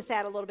help you with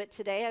that a little bit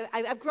today.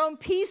 I've grown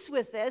peace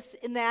with this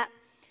in that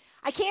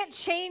I can't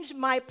change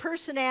my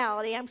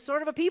personality. I'm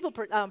sort of a people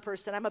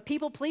person. I'm a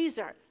people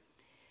pleaser.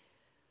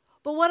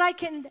 But what I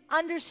can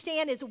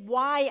understand is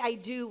why I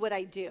do what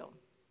I do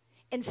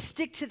and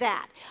stick to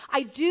that.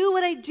 I do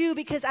what I do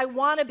because I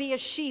want to be a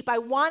sheep. I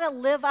want to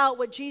live out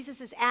what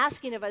Jesus is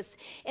asking of us.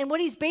 And what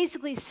he's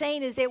basically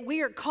saying is that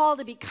we are called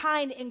to be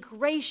kind and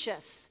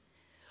gracious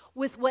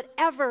with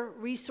whatever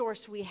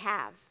resource we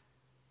have.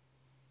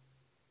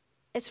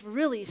 It's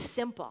really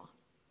simple.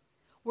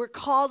 We're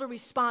called to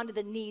respond to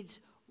the needs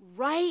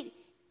right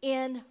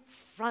in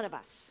front of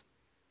us.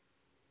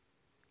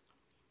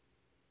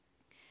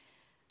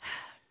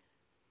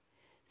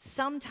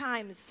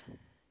 Sometimes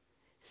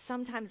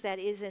that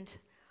isn't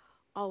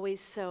always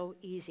so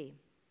easy.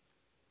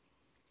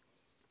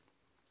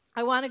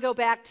 I want to go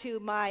back to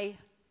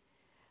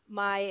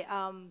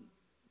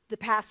the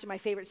pastor, my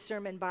favorite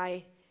sermon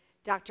by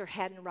Dr.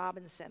 Haddon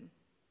Robinson.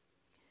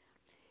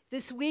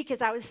 This week,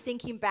 as I was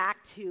thinking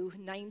back to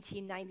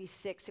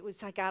 1996,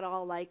 I got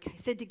all like, I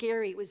said to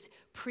Gary, it was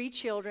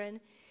pre-children.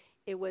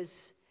 It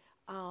was,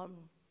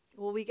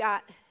 we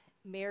got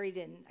married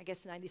in, I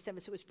guess,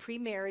 97, so it was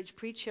pre-marriage,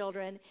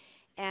 pre-children,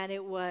 and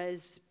it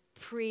was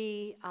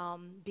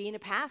being a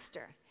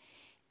pastor.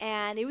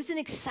 And it was an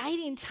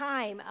exciting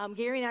time.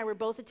 Gary and I were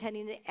both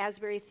attending the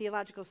Asbury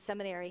Theological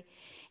Seminary,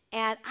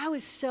 and I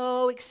was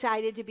so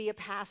excited to be a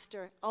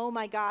pastor. Oh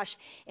my gosh.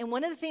 And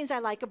one of the things I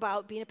like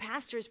about being a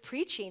pastor is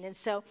preaching. And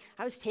so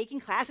I was taking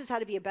classes how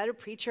to be a better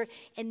preacher.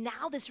 And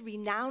now this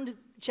renowned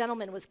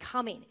gentleman was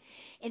coming.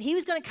 And he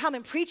was going to come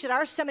and preach at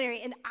our seminary.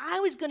 And I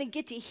was going to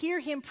get to hear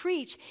him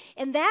preach.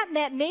 And that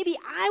meant maybe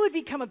I would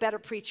become a better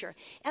preacher.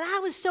 And I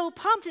was so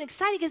pumped and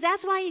excited because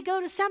that's why you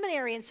go to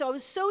seminary. And so I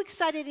was so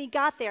excited he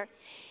got there.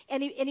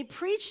 And he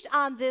preached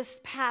on this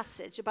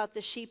passage about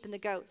the sheep and the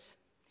goats.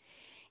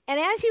 And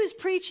as he was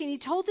preaching, he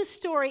told this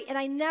story, and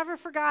I never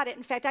forgot it.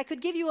 In fact, I could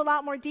give you a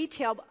lot more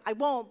detail, but I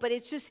won't, but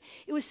it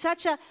was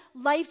such a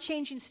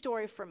life-changing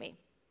story for me.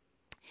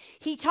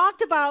 He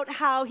talked about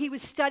how he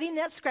was studying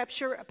that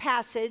scripture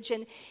passage,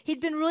 and he'd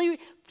been really,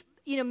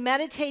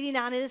 meditating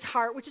on it in his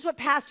heart, which is what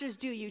pastors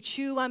do. You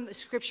chew on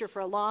scripture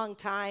for a long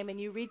time, and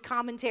you read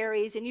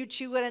commentaries, and you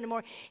chew it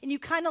anymore, and you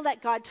kind of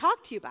let God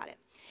talk to you about it.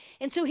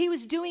 And so he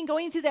was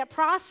going through that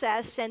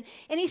process, and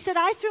he said,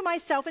 I threw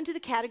myself into the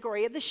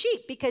category of the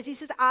sheep, because he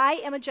says,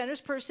 I am a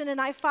generous person, and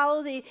I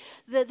follow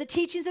the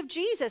teachings of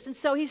Jesus. And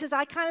so he says,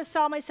 I kind of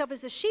saw myself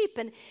as a sheep.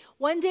 And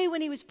one day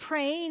when he was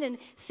praying and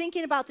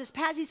thinking about this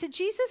passage, he said,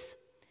 Jesus,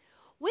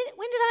 when did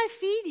I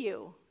feed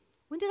you?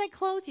 When did I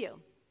clothe you?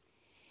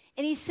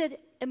 And he said,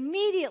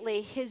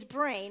 immediately his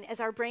brain, as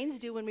our brains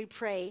do when we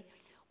pray,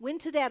 went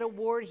to that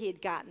award he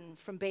had gotten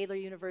from Baylor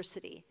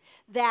University,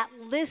 that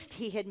list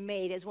he had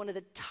made as one of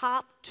the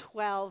top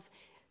 12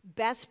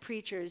 best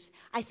preachers.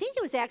 I think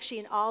it was actually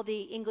in all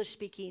the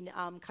English-speaking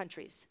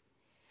countries.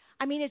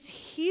 I mean, it's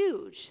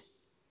huge.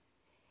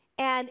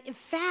 And in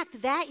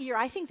fact, that year,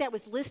 I think that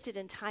was listed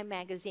in Time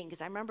Magazine,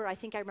 because I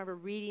think I remember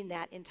reading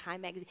that in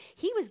Time Magazine.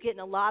 He was getting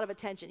a lot of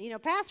attention.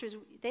 Pastors,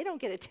 they don't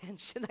get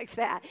attention like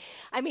that.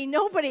 I mean,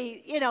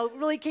 nobody,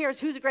 really cares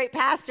who's a great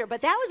pastor,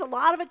 but that was a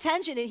lot of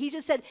attention. And he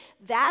just said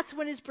that's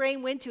when his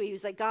brain went to. He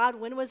was like, God,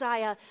 when was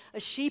I a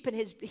sheep? And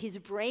his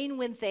brain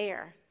went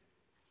there.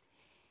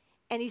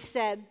 And he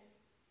said,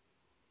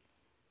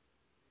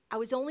 I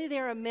was only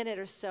there a minute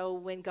or so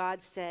when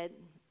God said,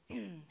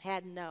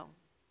 Haddon, no.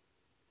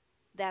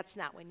 That's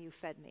not when you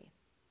fed me.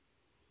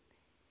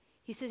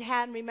 He said,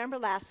 Haddon, remember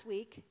last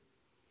week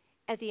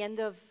at the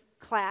end of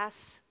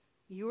class,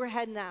 you were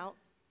heading out,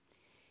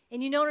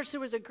 and you noticed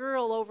there was a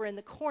girl over in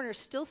the corner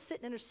still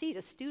sitting in her seat,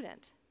 a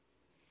student.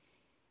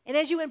 And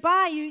as you went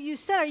by, you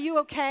said, are you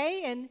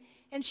okay?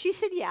 And she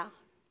said, yeah.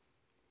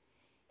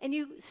 And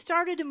you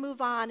started to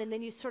move on, and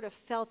then you sort of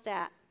felt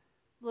that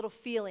little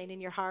feeling in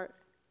your heart.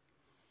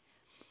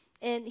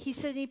 And he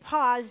said, and he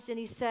paused, and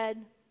he said,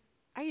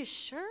 are you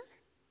sure?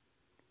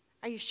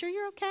 Are you sure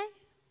you're okay?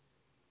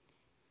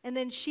 And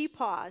then she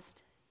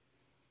paused.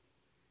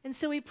 And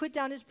so he put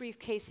down his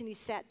briefcase and he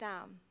sat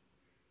down.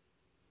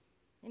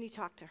 And he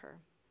talked to her.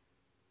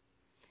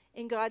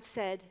 And God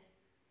said,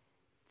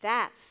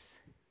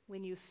 that's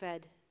when you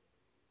fed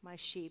my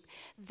sheep.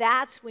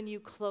 That's when you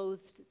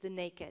clothed the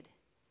naked.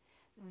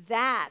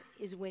 That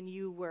is when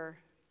you were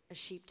a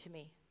sheep to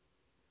me.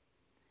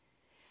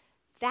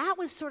 That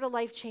was sort of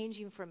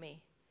life-changing for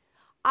me.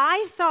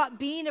 I thought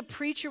being a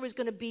preacher was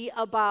going to be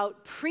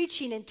about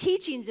preaching and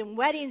teachings and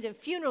weddings and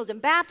funerals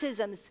and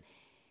baptisms.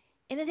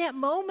 And in that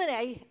moment,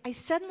 I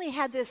suddenly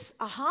had this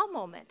aha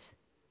moment.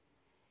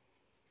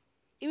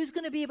 It was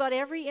going to be about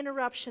every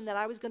interruption that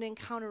I was going to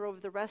encounter over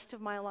the rest of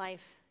my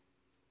life.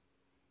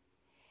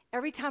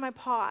 Every time I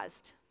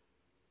paused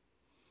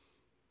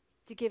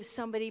to give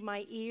somebody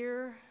my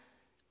ear,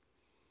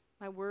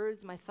 my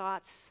words, my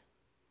thoughts,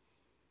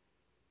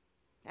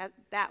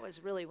 that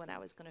was really when I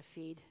was going to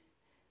feed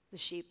the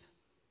sheep.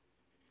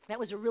 That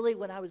was really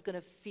when I was going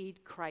to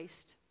feed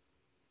Christ.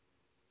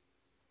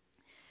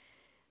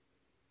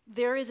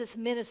 there is this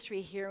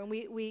ministry here, and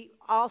we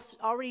also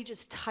already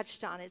just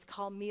touched on it. It's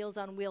called Meals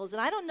on Wheels.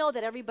 And I don't know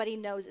that everybody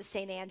knows at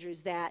St.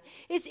 Andrews that.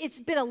 It's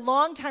been a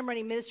long time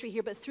running ministry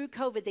here, but through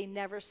COVID, they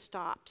never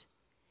stopped.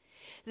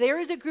 There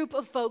is a group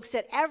of folks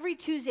that every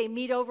Tuesday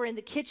meet over in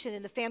the kitchen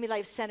in the Family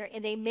Life Center,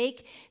 and they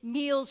make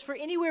meals for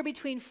anywhere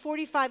between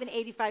 45 and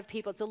 85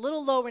 people. It's a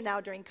little lower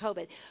now during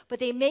COVID, but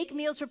they make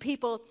meals for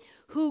people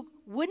who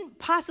wouldn't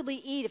possibly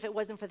eat if it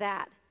wasn't for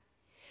that.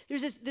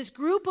 There's this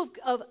group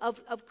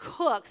of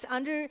cooks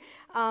under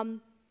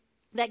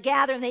that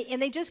gather, and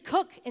they just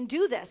cook and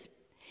do this.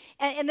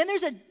 And then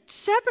there's a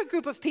separate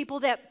group of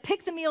people that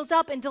pick the meals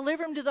up and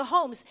deliver them to the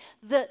homes.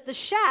 The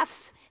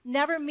chefs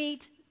never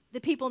meet the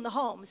people in the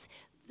homes.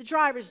 The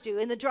drivers do,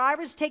 and the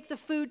drivers take the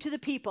food to the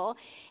people.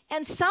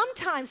 And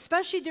sometimes,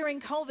 especially during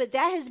COVID,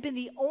 that has been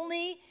the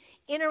only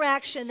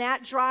interaction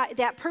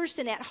that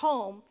person at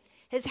home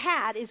has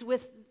had is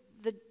with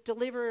the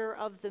deliverer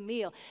of the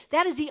meal.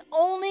 That is the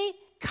only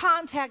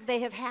contact they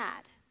have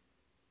had.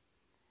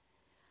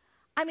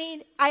 I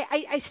mean,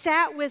 I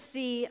sat with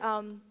the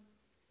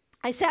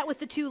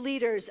two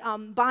leaders,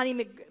 Bonnie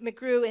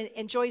McGrew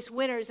and Joyce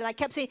Winters, and I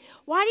kept saying,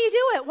 "Why do you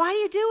do it? Why do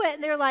you do it?"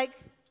 And they're like,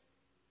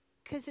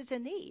 "Because it's a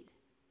need.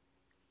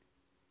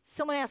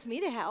 Someone asked me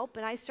to help,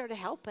 and I started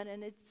helping,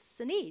 and it's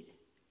a need."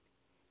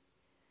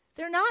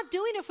 They're not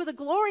doing it for the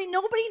glory.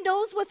 Nobody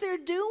knows what they're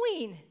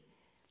doing.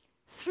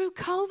 Through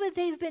COVID,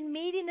 they've been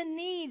meeting the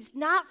needs,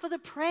 not for the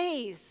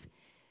praise,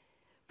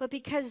 but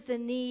because the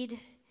need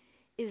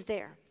is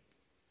there.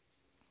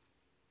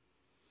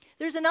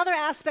 There's another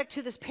aspect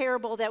to this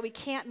parable that we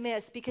can't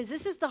miss, because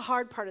this is the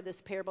hard part of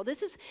this parable.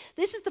 This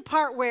is the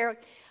part where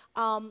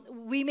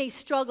we may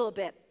struggle a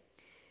bit.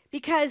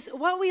 Because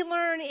what we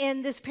learn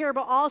in this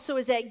parable also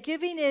is that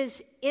giving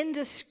is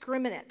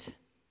indiscriminate.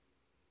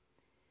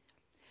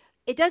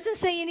 It doesn't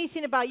say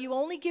anything about you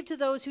only give to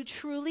those who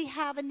truly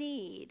have a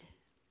need.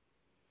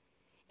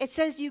 It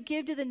says you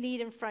give to the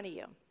need in front of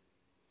you.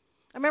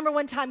 I remember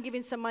one time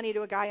giving some money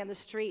to a guy on the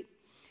street.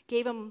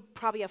 Gave him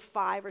probably a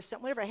 $5 or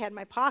something, whatever I had in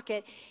my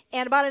pocket.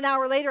 And about an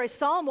hour later, I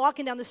saw him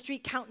walking down the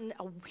street counting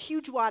a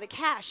huge wad of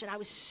cash. And I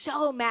was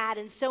so mad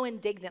and so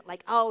indignant,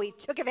 like, oh, he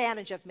took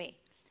advantage of me.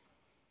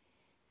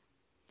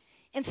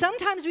 And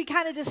sometimes we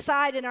kind of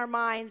decide in our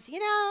minds,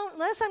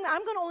 unless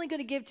I'm only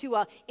going to give to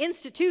an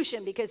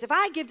institution, because if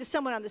I give to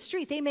someone on the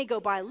street, they may go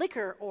buy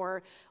liquor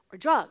or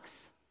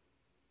drugs.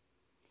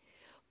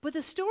 But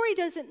the story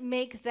doesn't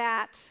make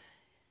that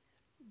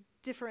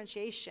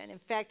differentiation. In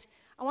fact,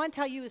 I want to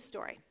tell you a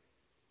story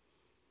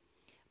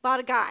about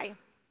a guy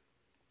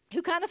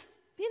who kind of,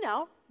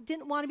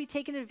 didn't want to be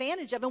taken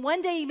advantage of. And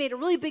one day he made a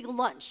really big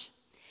lunch.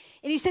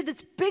 And he said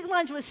this big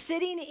lunch was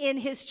sitting in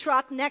his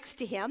truck next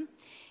to him.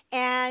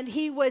 And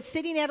he was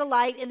sitting at a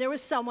light, and there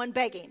was someone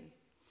begging.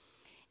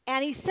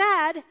 And he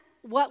said,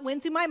 what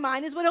went through my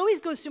mind is what always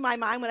goes through my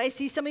mind when I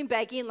see someone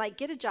begging, like,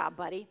 get a job,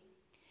 buddy.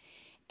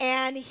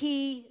 And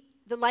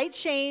the light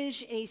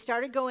changed, and he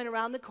started going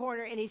around the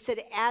corner, and he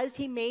said, as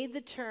he made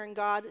the turn,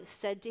 God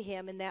said to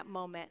him in that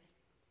moment,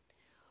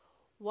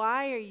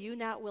 why are you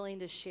not willing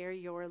to share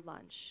your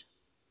lunch?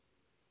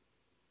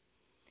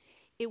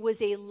 It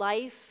was a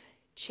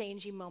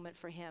life-changing moment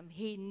for him.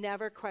 He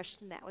never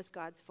questioned that was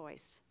God's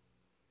voice.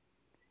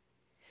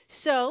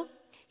 So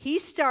he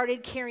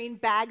started carrying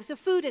bags of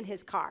food in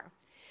his car.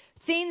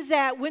 Things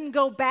that wouldn't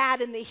go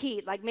bad in the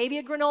heat, like maybe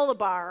a granola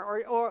bar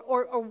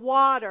or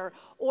water,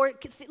 or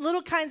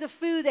little kinds of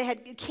food that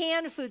had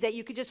canned food that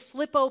you could just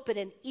flip open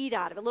and eat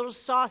out of it, little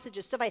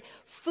sausages, stuff like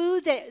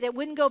food that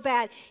wouldn't go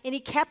bad. And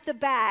he kept the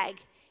bag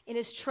in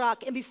his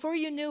truck. And before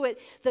you knew it,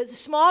 the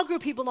small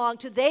group he belonged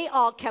to, they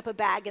all kept a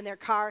bag in their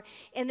car.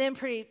 And then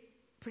pretty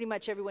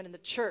much everyone in the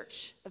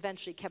church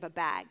eventually kept a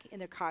bag in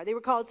their car. They were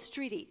called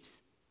street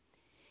eats.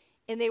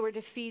 And they were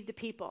to feed the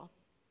people.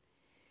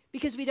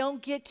 Because we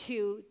don't get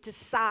to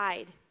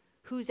decide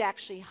who's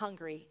actually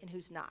hungry and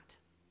who's not.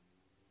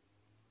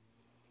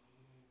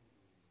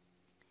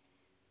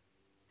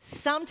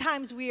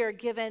 Sometimes we are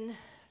given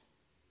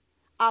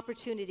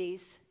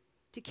opportunities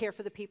to care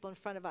for the people in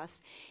front of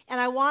us. And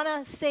I want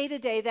to say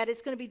today that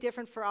it's going to be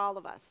different for all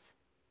of us.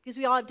 Because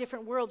we all have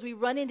different worlds. We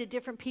run into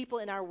different people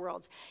in our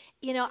worlds.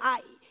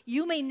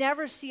 You may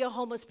never see a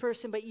homeless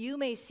person, but you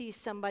may see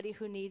somebody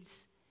who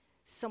needs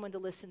someone to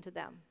listen to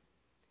them,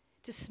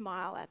 to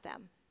smile at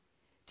them,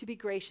 to be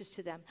gracious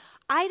to them.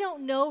 I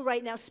don't know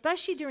right now,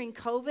 especially during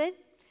COVID,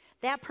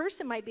 that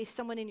person might be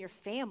someone in your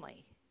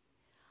family.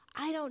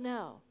 I don't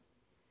know.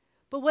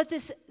 But what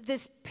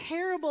this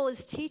parable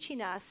is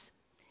teaching us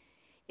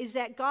is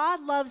that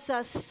God loves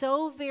us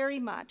so very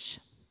much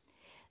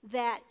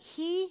that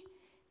he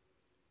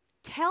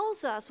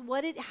tells us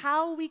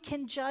how we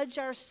can judge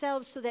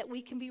ourselves so that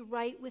we can be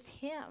right with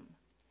him.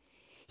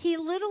 He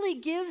literally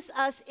gives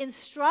us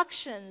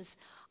instructions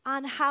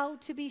on how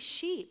to be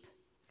sheep,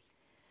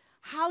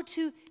 how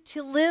to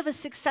live a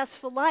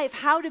successful life,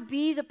 how to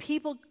be the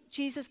people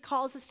Jesus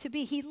calls us to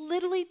be. He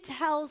literally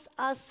tells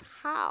us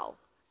how,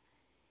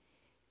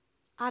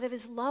 out of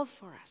his love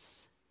for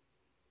us.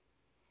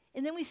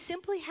 And then we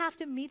simply have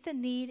to meet the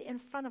need in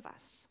front of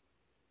us.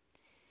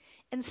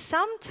 And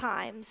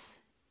sometimes,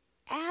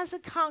 as a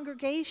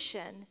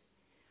congregation,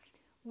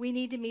 we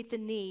need to meet the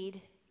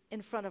need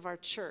in front of our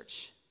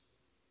church.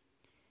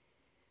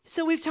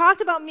 So we've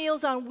talked about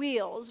Meals on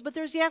Wheels, but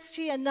there's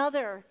actually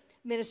another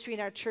ministry in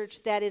our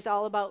church that is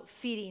all about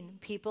feeding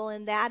people,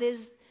 and that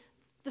is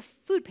the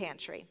food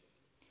pantry.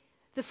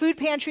 The food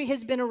pantry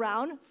has been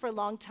around for a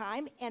long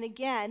time, and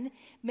again,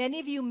 many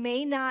of you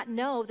may not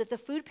know that the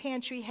food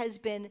pantry has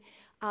been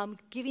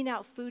giving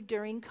out food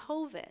during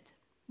COVID.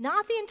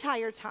 Not the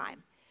entire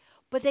time,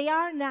 but they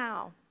are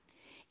now.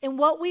 And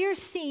what we are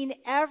seeing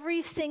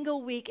every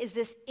single week is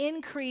this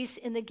increase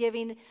in the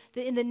giving,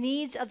 in the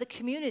needs of the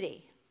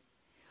community.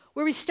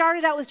 Where we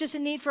started out with just a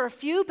need for a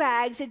few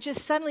bags, it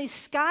just suddenly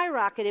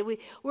skyrocketed.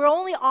 We're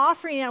only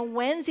offering on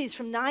Wednesdays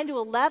from 9 to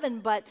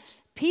 11, but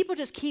people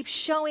just keep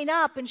showing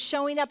up and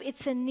showing up.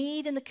 It's a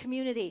need in the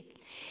community.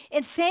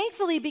 And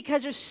thankfully,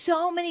 because there's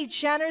so many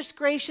generous,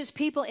 gracious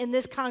people in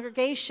this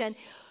congregation,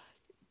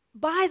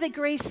 by the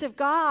grace of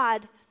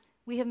God,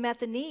 we have met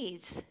the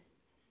needs.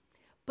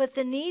 But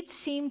the needs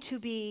seem to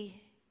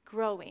be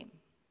growing.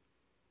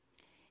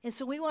 And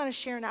so we want to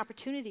share an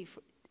opportunity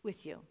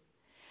with you.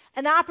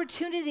 An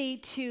opportunity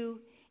to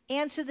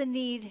answer the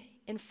need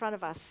in front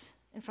of us,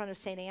 in front of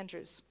St.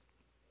 Andrew's.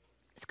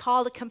 It's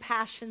called a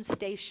compassion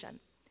station.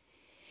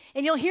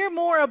 And you'll hear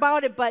more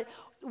about it, but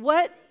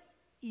what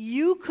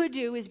you could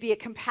do is be a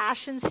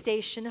compassion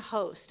station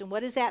host. And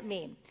what does that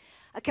mean?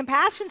 A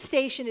compassion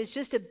station is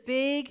just a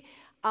big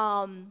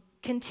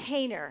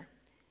container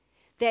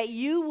that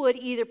you would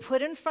either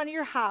put in front of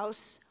your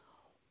house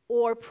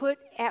or put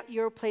at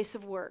your place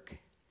of work.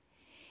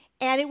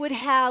 And it would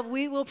have,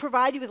 we will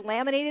provide you with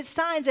laminated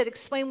signs that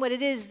explain what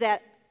it is,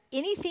 that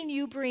anything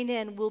you bring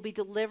in will be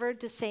delivered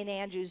to St.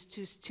 Andrew's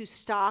to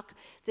stock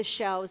the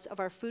shelves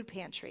of our food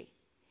pantry.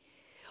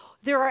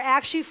 There are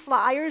actually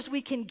flyers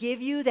we can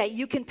give you that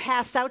you can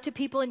pass out to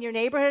people in your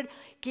neighborhood.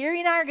 Gary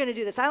and I are going to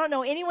do this. I don't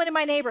know anyone in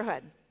my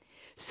neighborhood.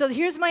 So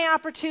here's my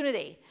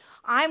opportunity.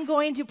 I'm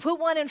going to put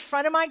one in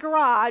front of my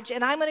garage,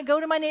 and I'm going to go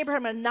to my neighborhood.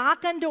 I'm going to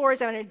knock on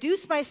doors. I'm going to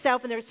introduce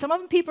myself, and some of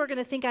them people are going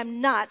to think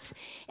I'm nuts.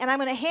 And I'm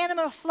going to hand them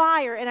a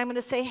flyer, and I'm going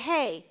to say,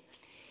 hey,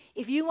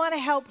 if you want to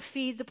help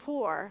feed the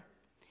poor,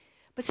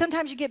 but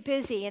sometimes you get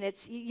busy, and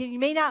you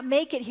may not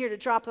make it here to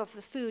drop off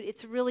the food.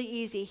 It's really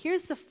easy.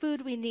 Here's the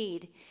food we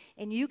need,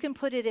 and you can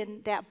put it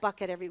in that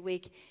bucket every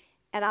week,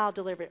 and I'll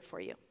deliver it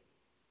for you.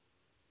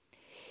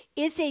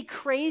 It's a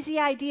crazy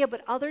idea,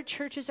 but other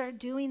churches are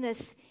doing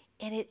this,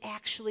 and it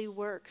actually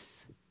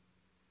works.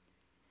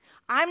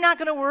 I'm not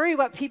going to worry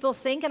what people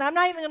think, and I'm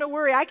not even going to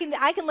worry. I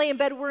can lay in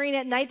bed worrying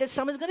at night that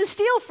someone's going to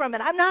steal from it.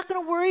 I'm not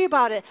going to worry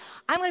about it.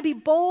 I'm going to be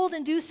bold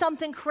and do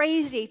something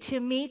crazy to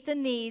meet the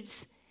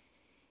needs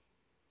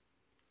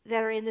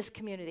that are in this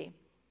community.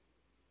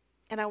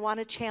 And I want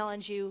to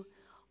challenge you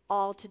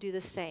all to do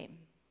the same.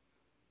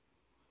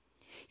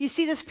 You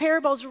see, this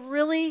parable is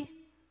really,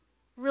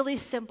 really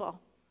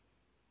simple.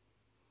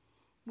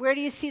 Where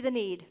do you see the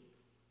need?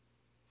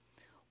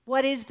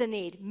 What is the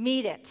need?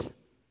 Meet it.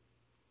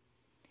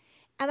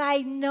 And I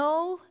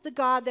know the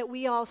God that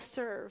we all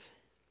serve,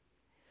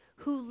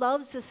 who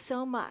loves us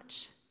so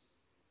much,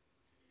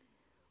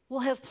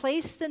 will have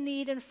placed the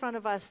need in front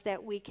of us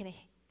that we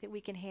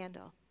can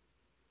handle.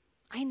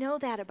 I know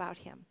that about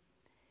him.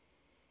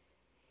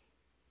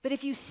 But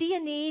if you see a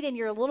need and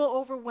you're a little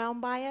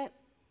overwhelmed by it,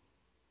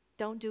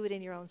 don't do it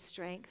in your own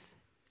strength.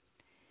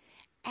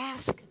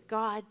 Ask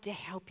God to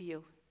help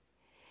you.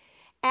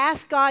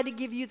 Ask God to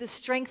give you the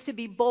strength to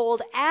be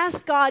bold.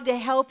 Ask God to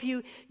help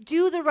you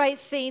do the right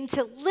thing,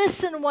 to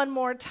listen one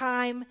more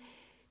time,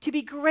 to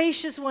be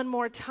gracious one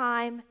more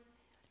time,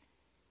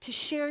 to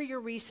share your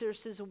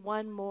resources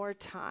one more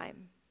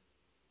time.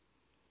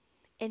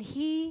 And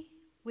he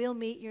will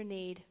meet your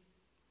need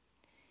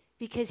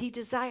because he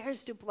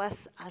desires to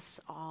bless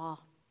us all.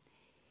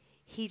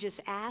 He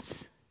just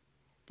asks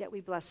that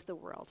we bless the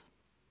world.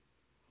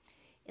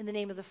 In the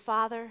name of the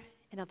Father,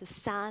 and of the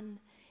Son,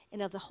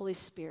 and of the Holy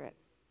Spirit.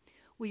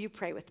 Will you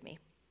pray with me?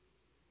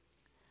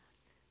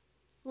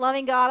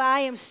 Loving God,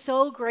 I am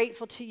so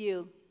grateful to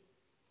you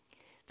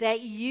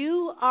that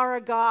you are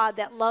a God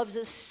that loves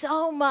us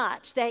so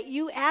much that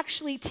you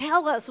actually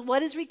tell us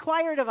what is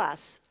required of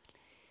us.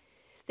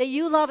 That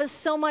you love us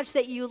so much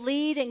that you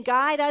lead and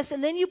guide us,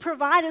 and then you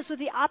provide us with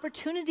the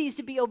opportunities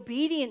to be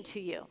obedient to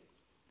you.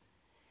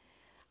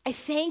 I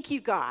thank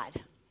you,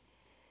 God,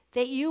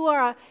 that you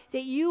are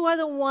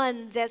the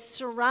one that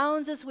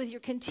surrounds us with your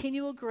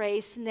continual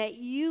grace, and that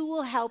you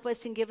will help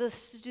us and give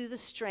us to do the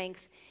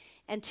strength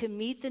and to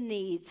meet the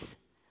needs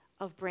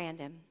of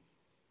Brandon.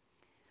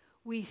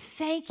 We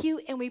thank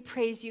you and we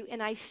praise you,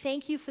 and I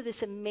thank you for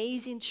this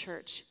amazing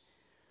church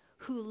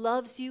who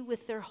loves you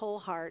with their whole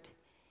heart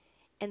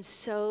and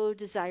so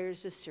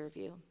desires to serve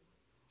you.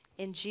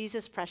 In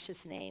Jesus'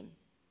 precious name,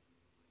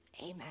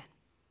 amen.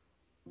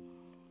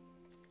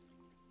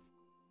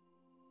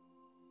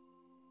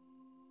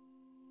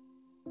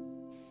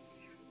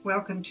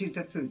 Welcome to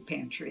the Food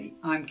Pantry.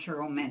 I'm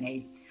Carol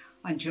Menney.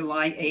 On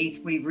July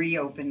 8th, we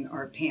reopened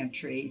our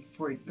pantry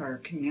for our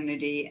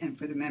community and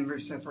for the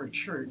members of our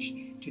church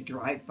to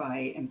drive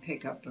by and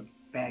pick up a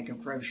bag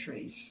of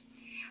groceries.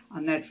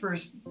 On that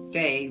first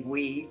day,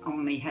 we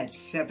only had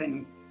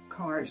 7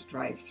 cars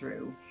drive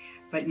through,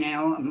 but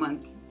now, a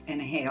month and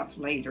a half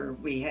later,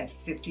 we have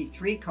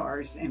 53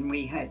 cars, and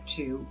we had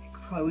to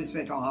close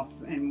it off,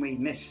 and we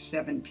missed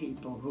 7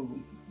 people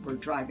who were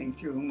driving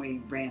through, and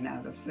we ran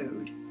out of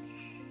food.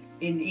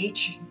 In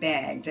each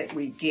bag that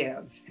we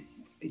give,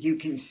 you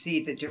can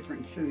see the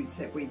different foods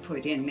that we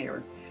put in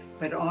there,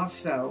 but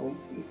also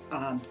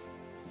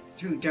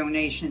through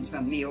donations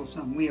on Meals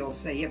on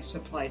Wheels, they have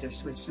supplied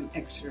us with some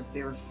extra of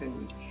their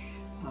food,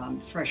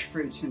 fresh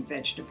fruits and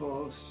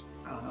vegetables,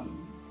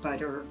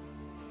 butter,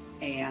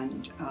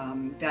 and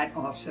that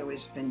also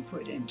has been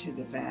put into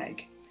the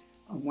bag.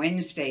 On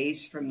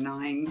Wednesdays from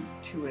 9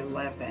 to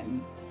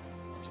 11,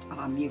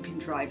 you can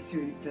drive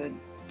through the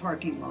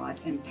parking lot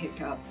and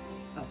pick up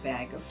a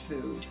bag of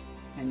food.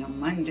 And on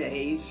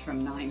Mondays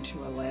from 9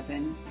 to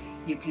 11,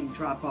 you can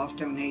drop off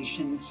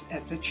donations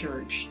at the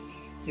church.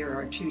 There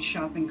are 2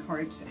 shopping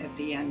carts at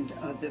the end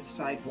of the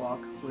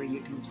sidewalk where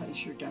you can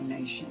place your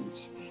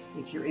donations.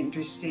 If you're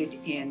interested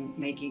in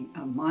making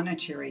a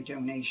monetary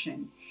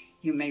donation,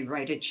 you may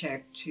write a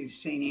check to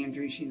St.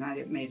 Andrew's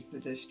United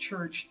Methodist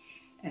Church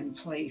and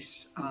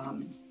place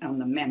on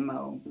the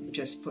memo,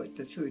 just put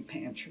the food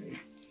pantry.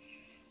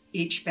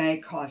 Each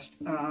bag costs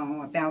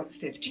about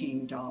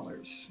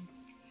 $15.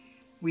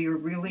 We are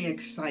really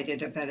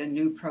excited about a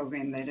new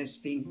program that is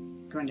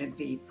going to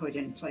be put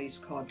in place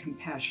called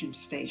Compassion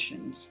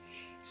Stations.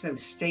 So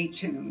stay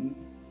tuned,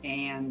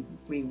 and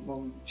we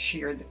will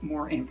share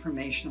more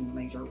information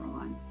later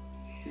on.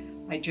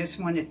 I just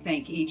want to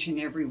thank each and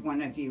every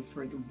one of you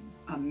for the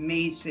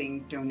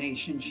amazing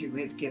donations you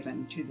have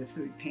given to the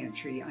food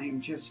pantry. I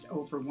am just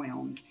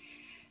overwhelmed.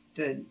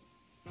 The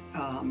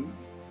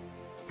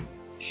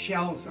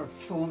shelves are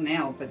full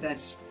now, but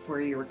that's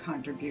for your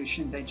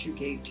contribution that you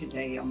gave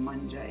today on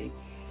Monday.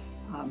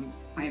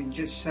 I am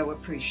just so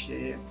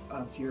appreciative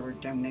of your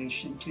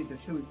donation to the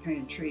food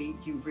pantry.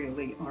 You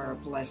really are a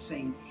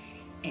blessing,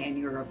 and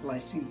you're a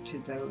blessing to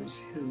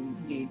those who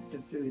need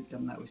the food the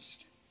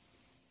most.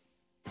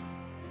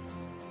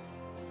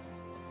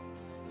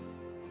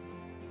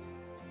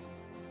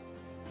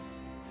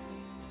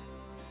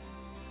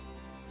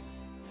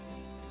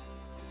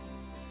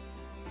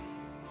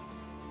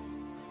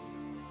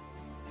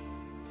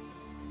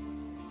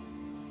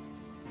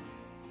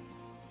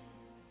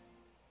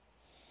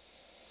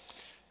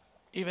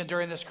 Even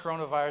during this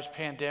coronavirus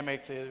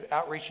pandemic, the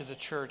outreach of the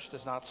church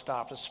does not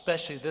stop,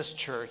 especially this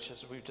church,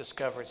 as we've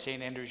discovered,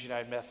 St. Andrew's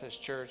United Methodist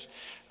Church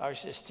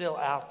is still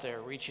out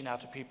there reaching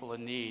out to people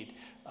in need,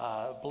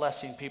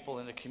 blessing people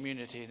in the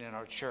community and in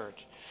our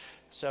church.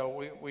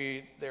 So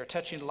they're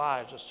touching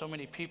lives of so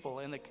many people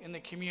in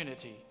the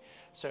community.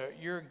 So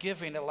your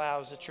giving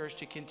allows the church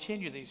to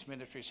continue these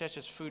ministries, such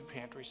as food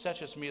pantries,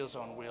 such as Meals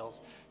on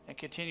Wheels, and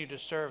continue to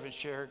serve and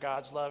share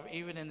God's love,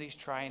 even in these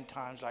trying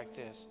times like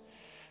this.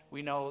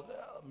 We know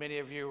many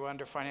of you are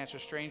under financial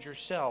strain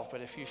yourself,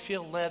 but if you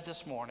feel led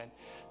this morning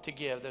to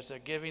give, there's a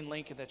giving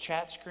link in the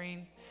chat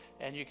screen,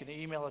 and you can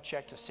email a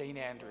check to St.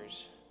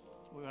 Andrews.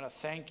 We want to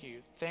thank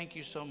you. Thank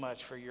you so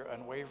much for your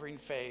unwavering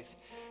faith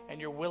and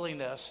your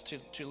willingness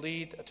to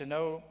lead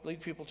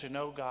people to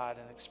know God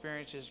and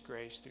experience His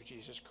grace through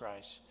Jesus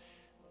Christ.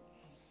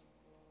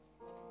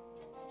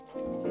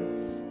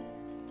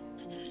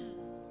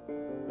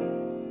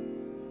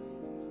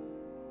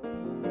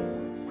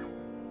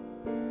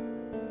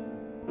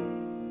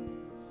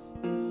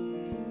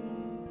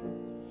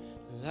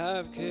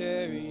 I've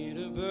carried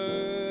a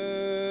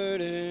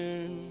burden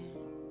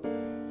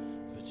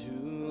for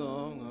too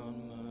long on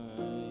my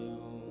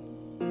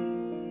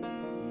own,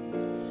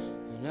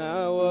 and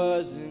I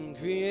wasn't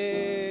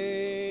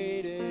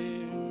created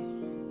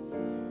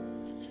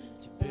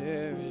to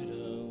bear it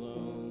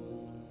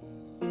alone.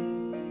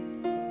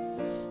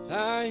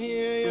 I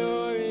hear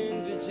your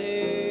invitation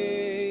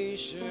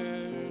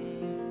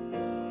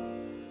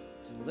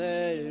to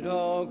let it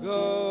all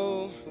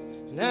go,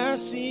 and I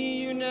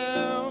see you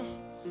now,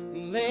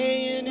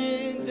 laying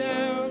it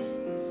down,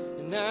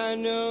 and I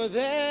know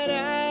that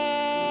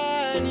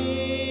I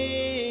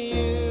need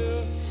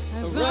you.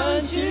 I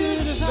run to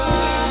the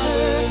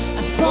Father,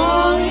 I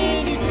fall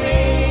into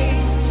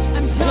grace.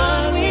 I'm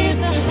done with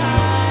the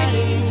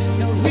hiding,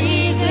 no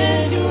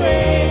reason to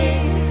wait.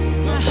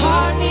 My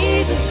heart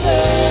needs a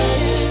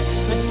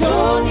surgeon, my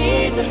soul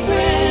needs a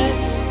friend,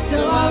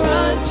 so I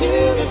run to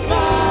the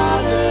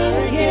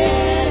Father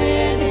again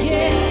and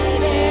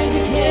again and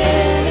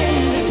again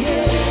and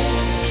again.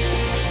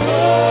 Oh,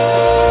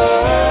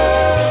 oh,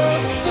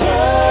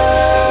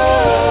 oh.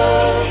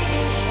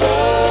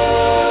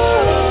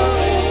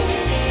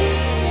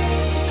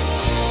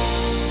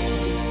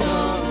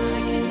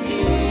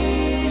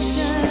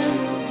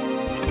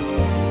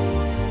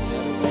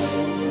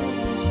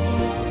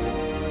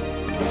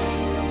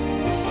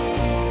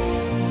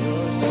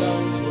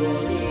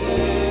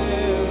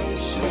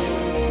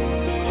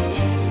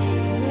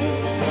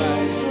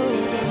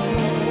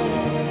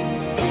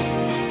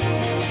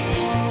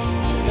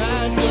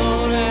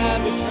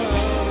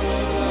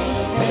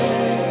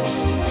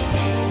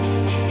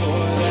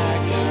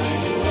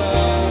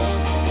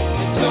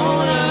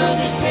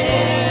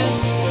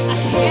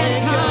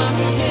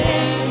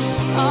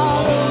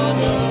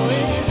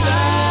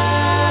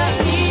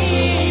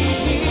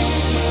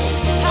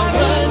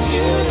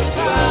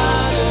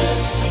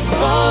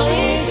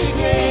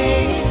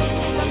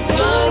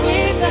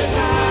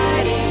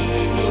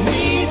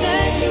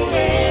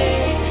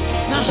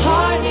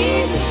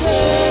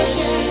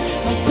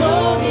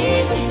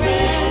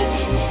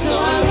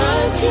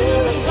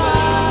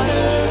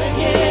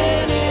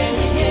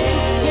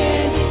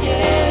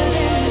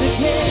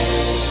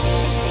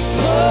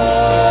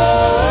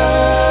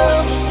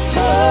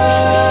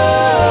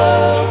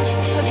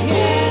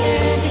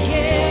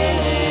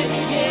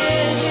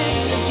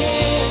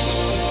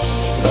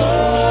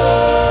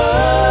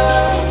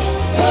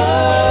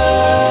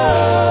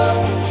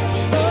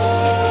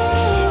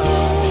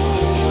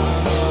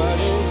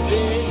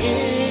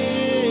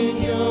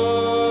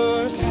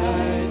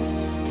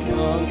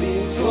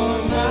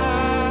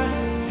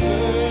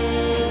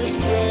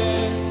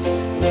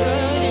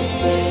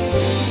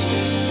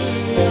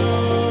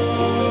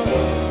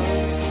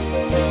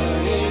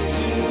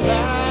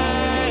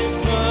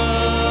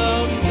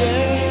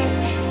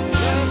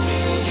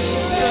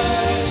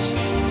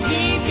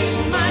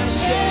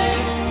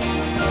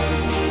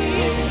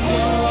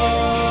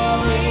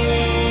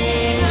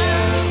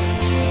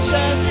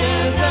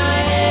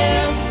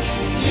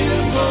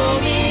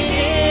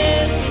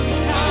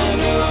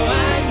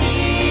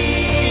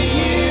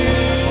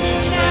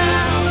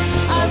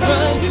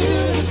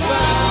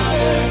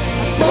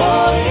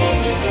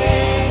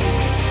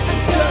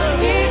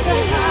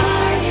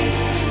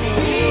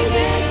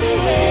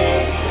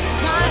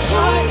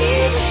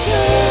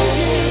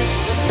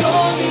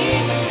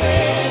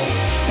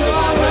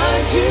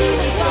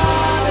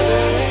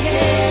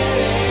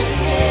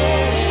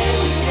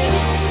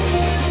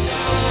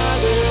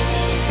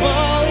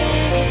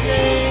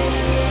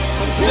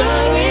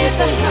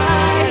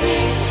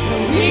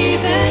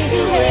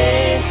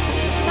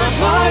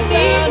 heart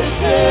needs a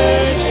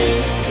surgeon,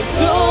 the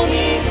soul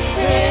needs a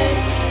friend.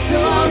 So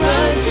I'll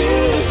run to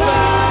the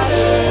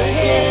Father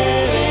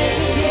again and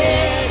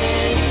again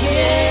and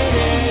again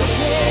and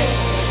again.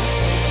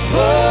 Oh,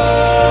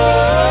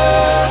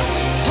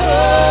 oh,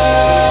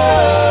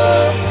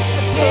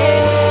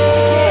 again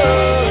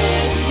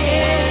and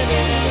again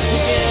and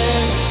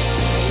again.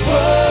 Oh,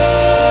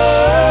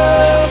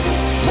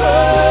 oh,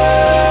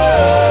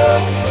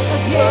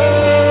 again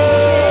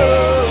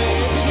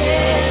and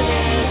again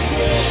and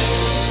again.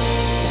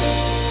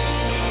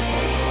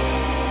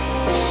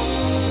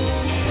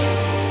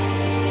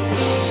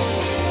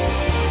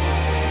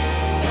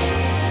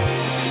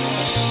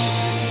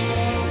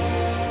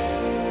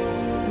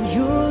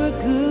 You're a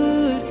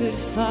good, good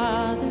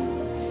Father.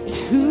 It's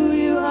who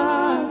you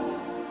are.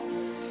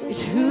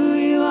 It's who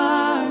you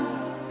are.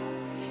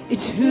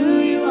 It's who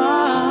you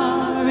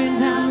are.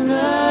 And I'm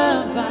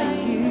loved by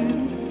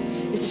you.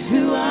 It's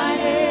who I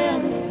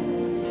am.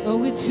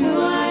 Oh, it's who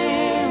I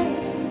am.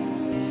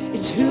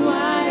 It's who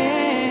I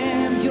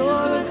am.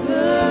 You're a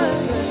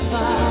good, good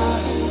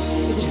Father.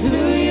 It's who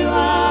you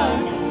are.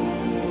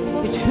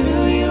 It's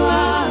who you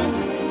are.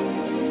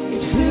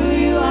 It's who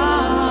you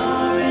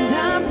are, and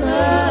I'm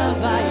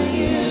loved by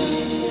you.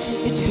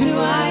 It's who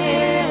I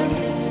am.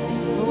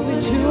 Oh,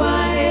 it's who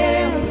I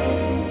am.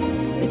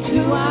 It's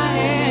who I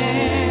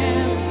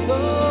am.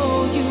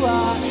 Oh, you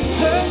are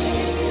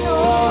perfect in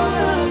all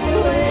of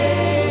your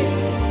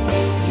ways.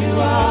 You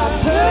are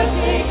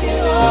perfect in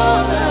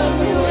all of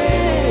your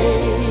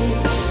ways.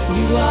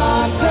 You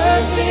are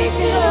perfect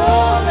in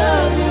all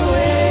of your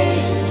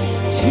ways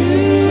to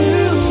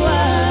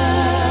us.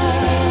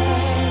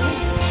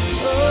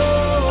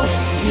 Oh,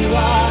 you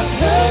are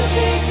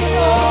perfect in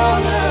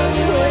all of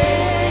your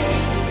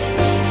ways.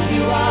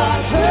 You are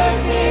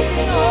perfect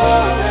in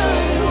all of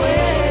your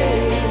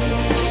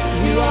ways.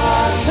 You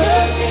are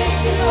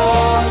perfect in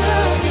all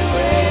of your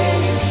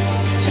ways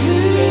to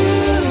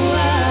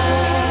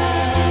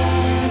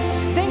us.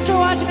 Thanks for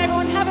watching,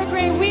 everyone. Have a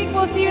great week.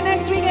 We'll see you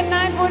next week at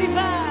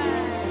 9:45.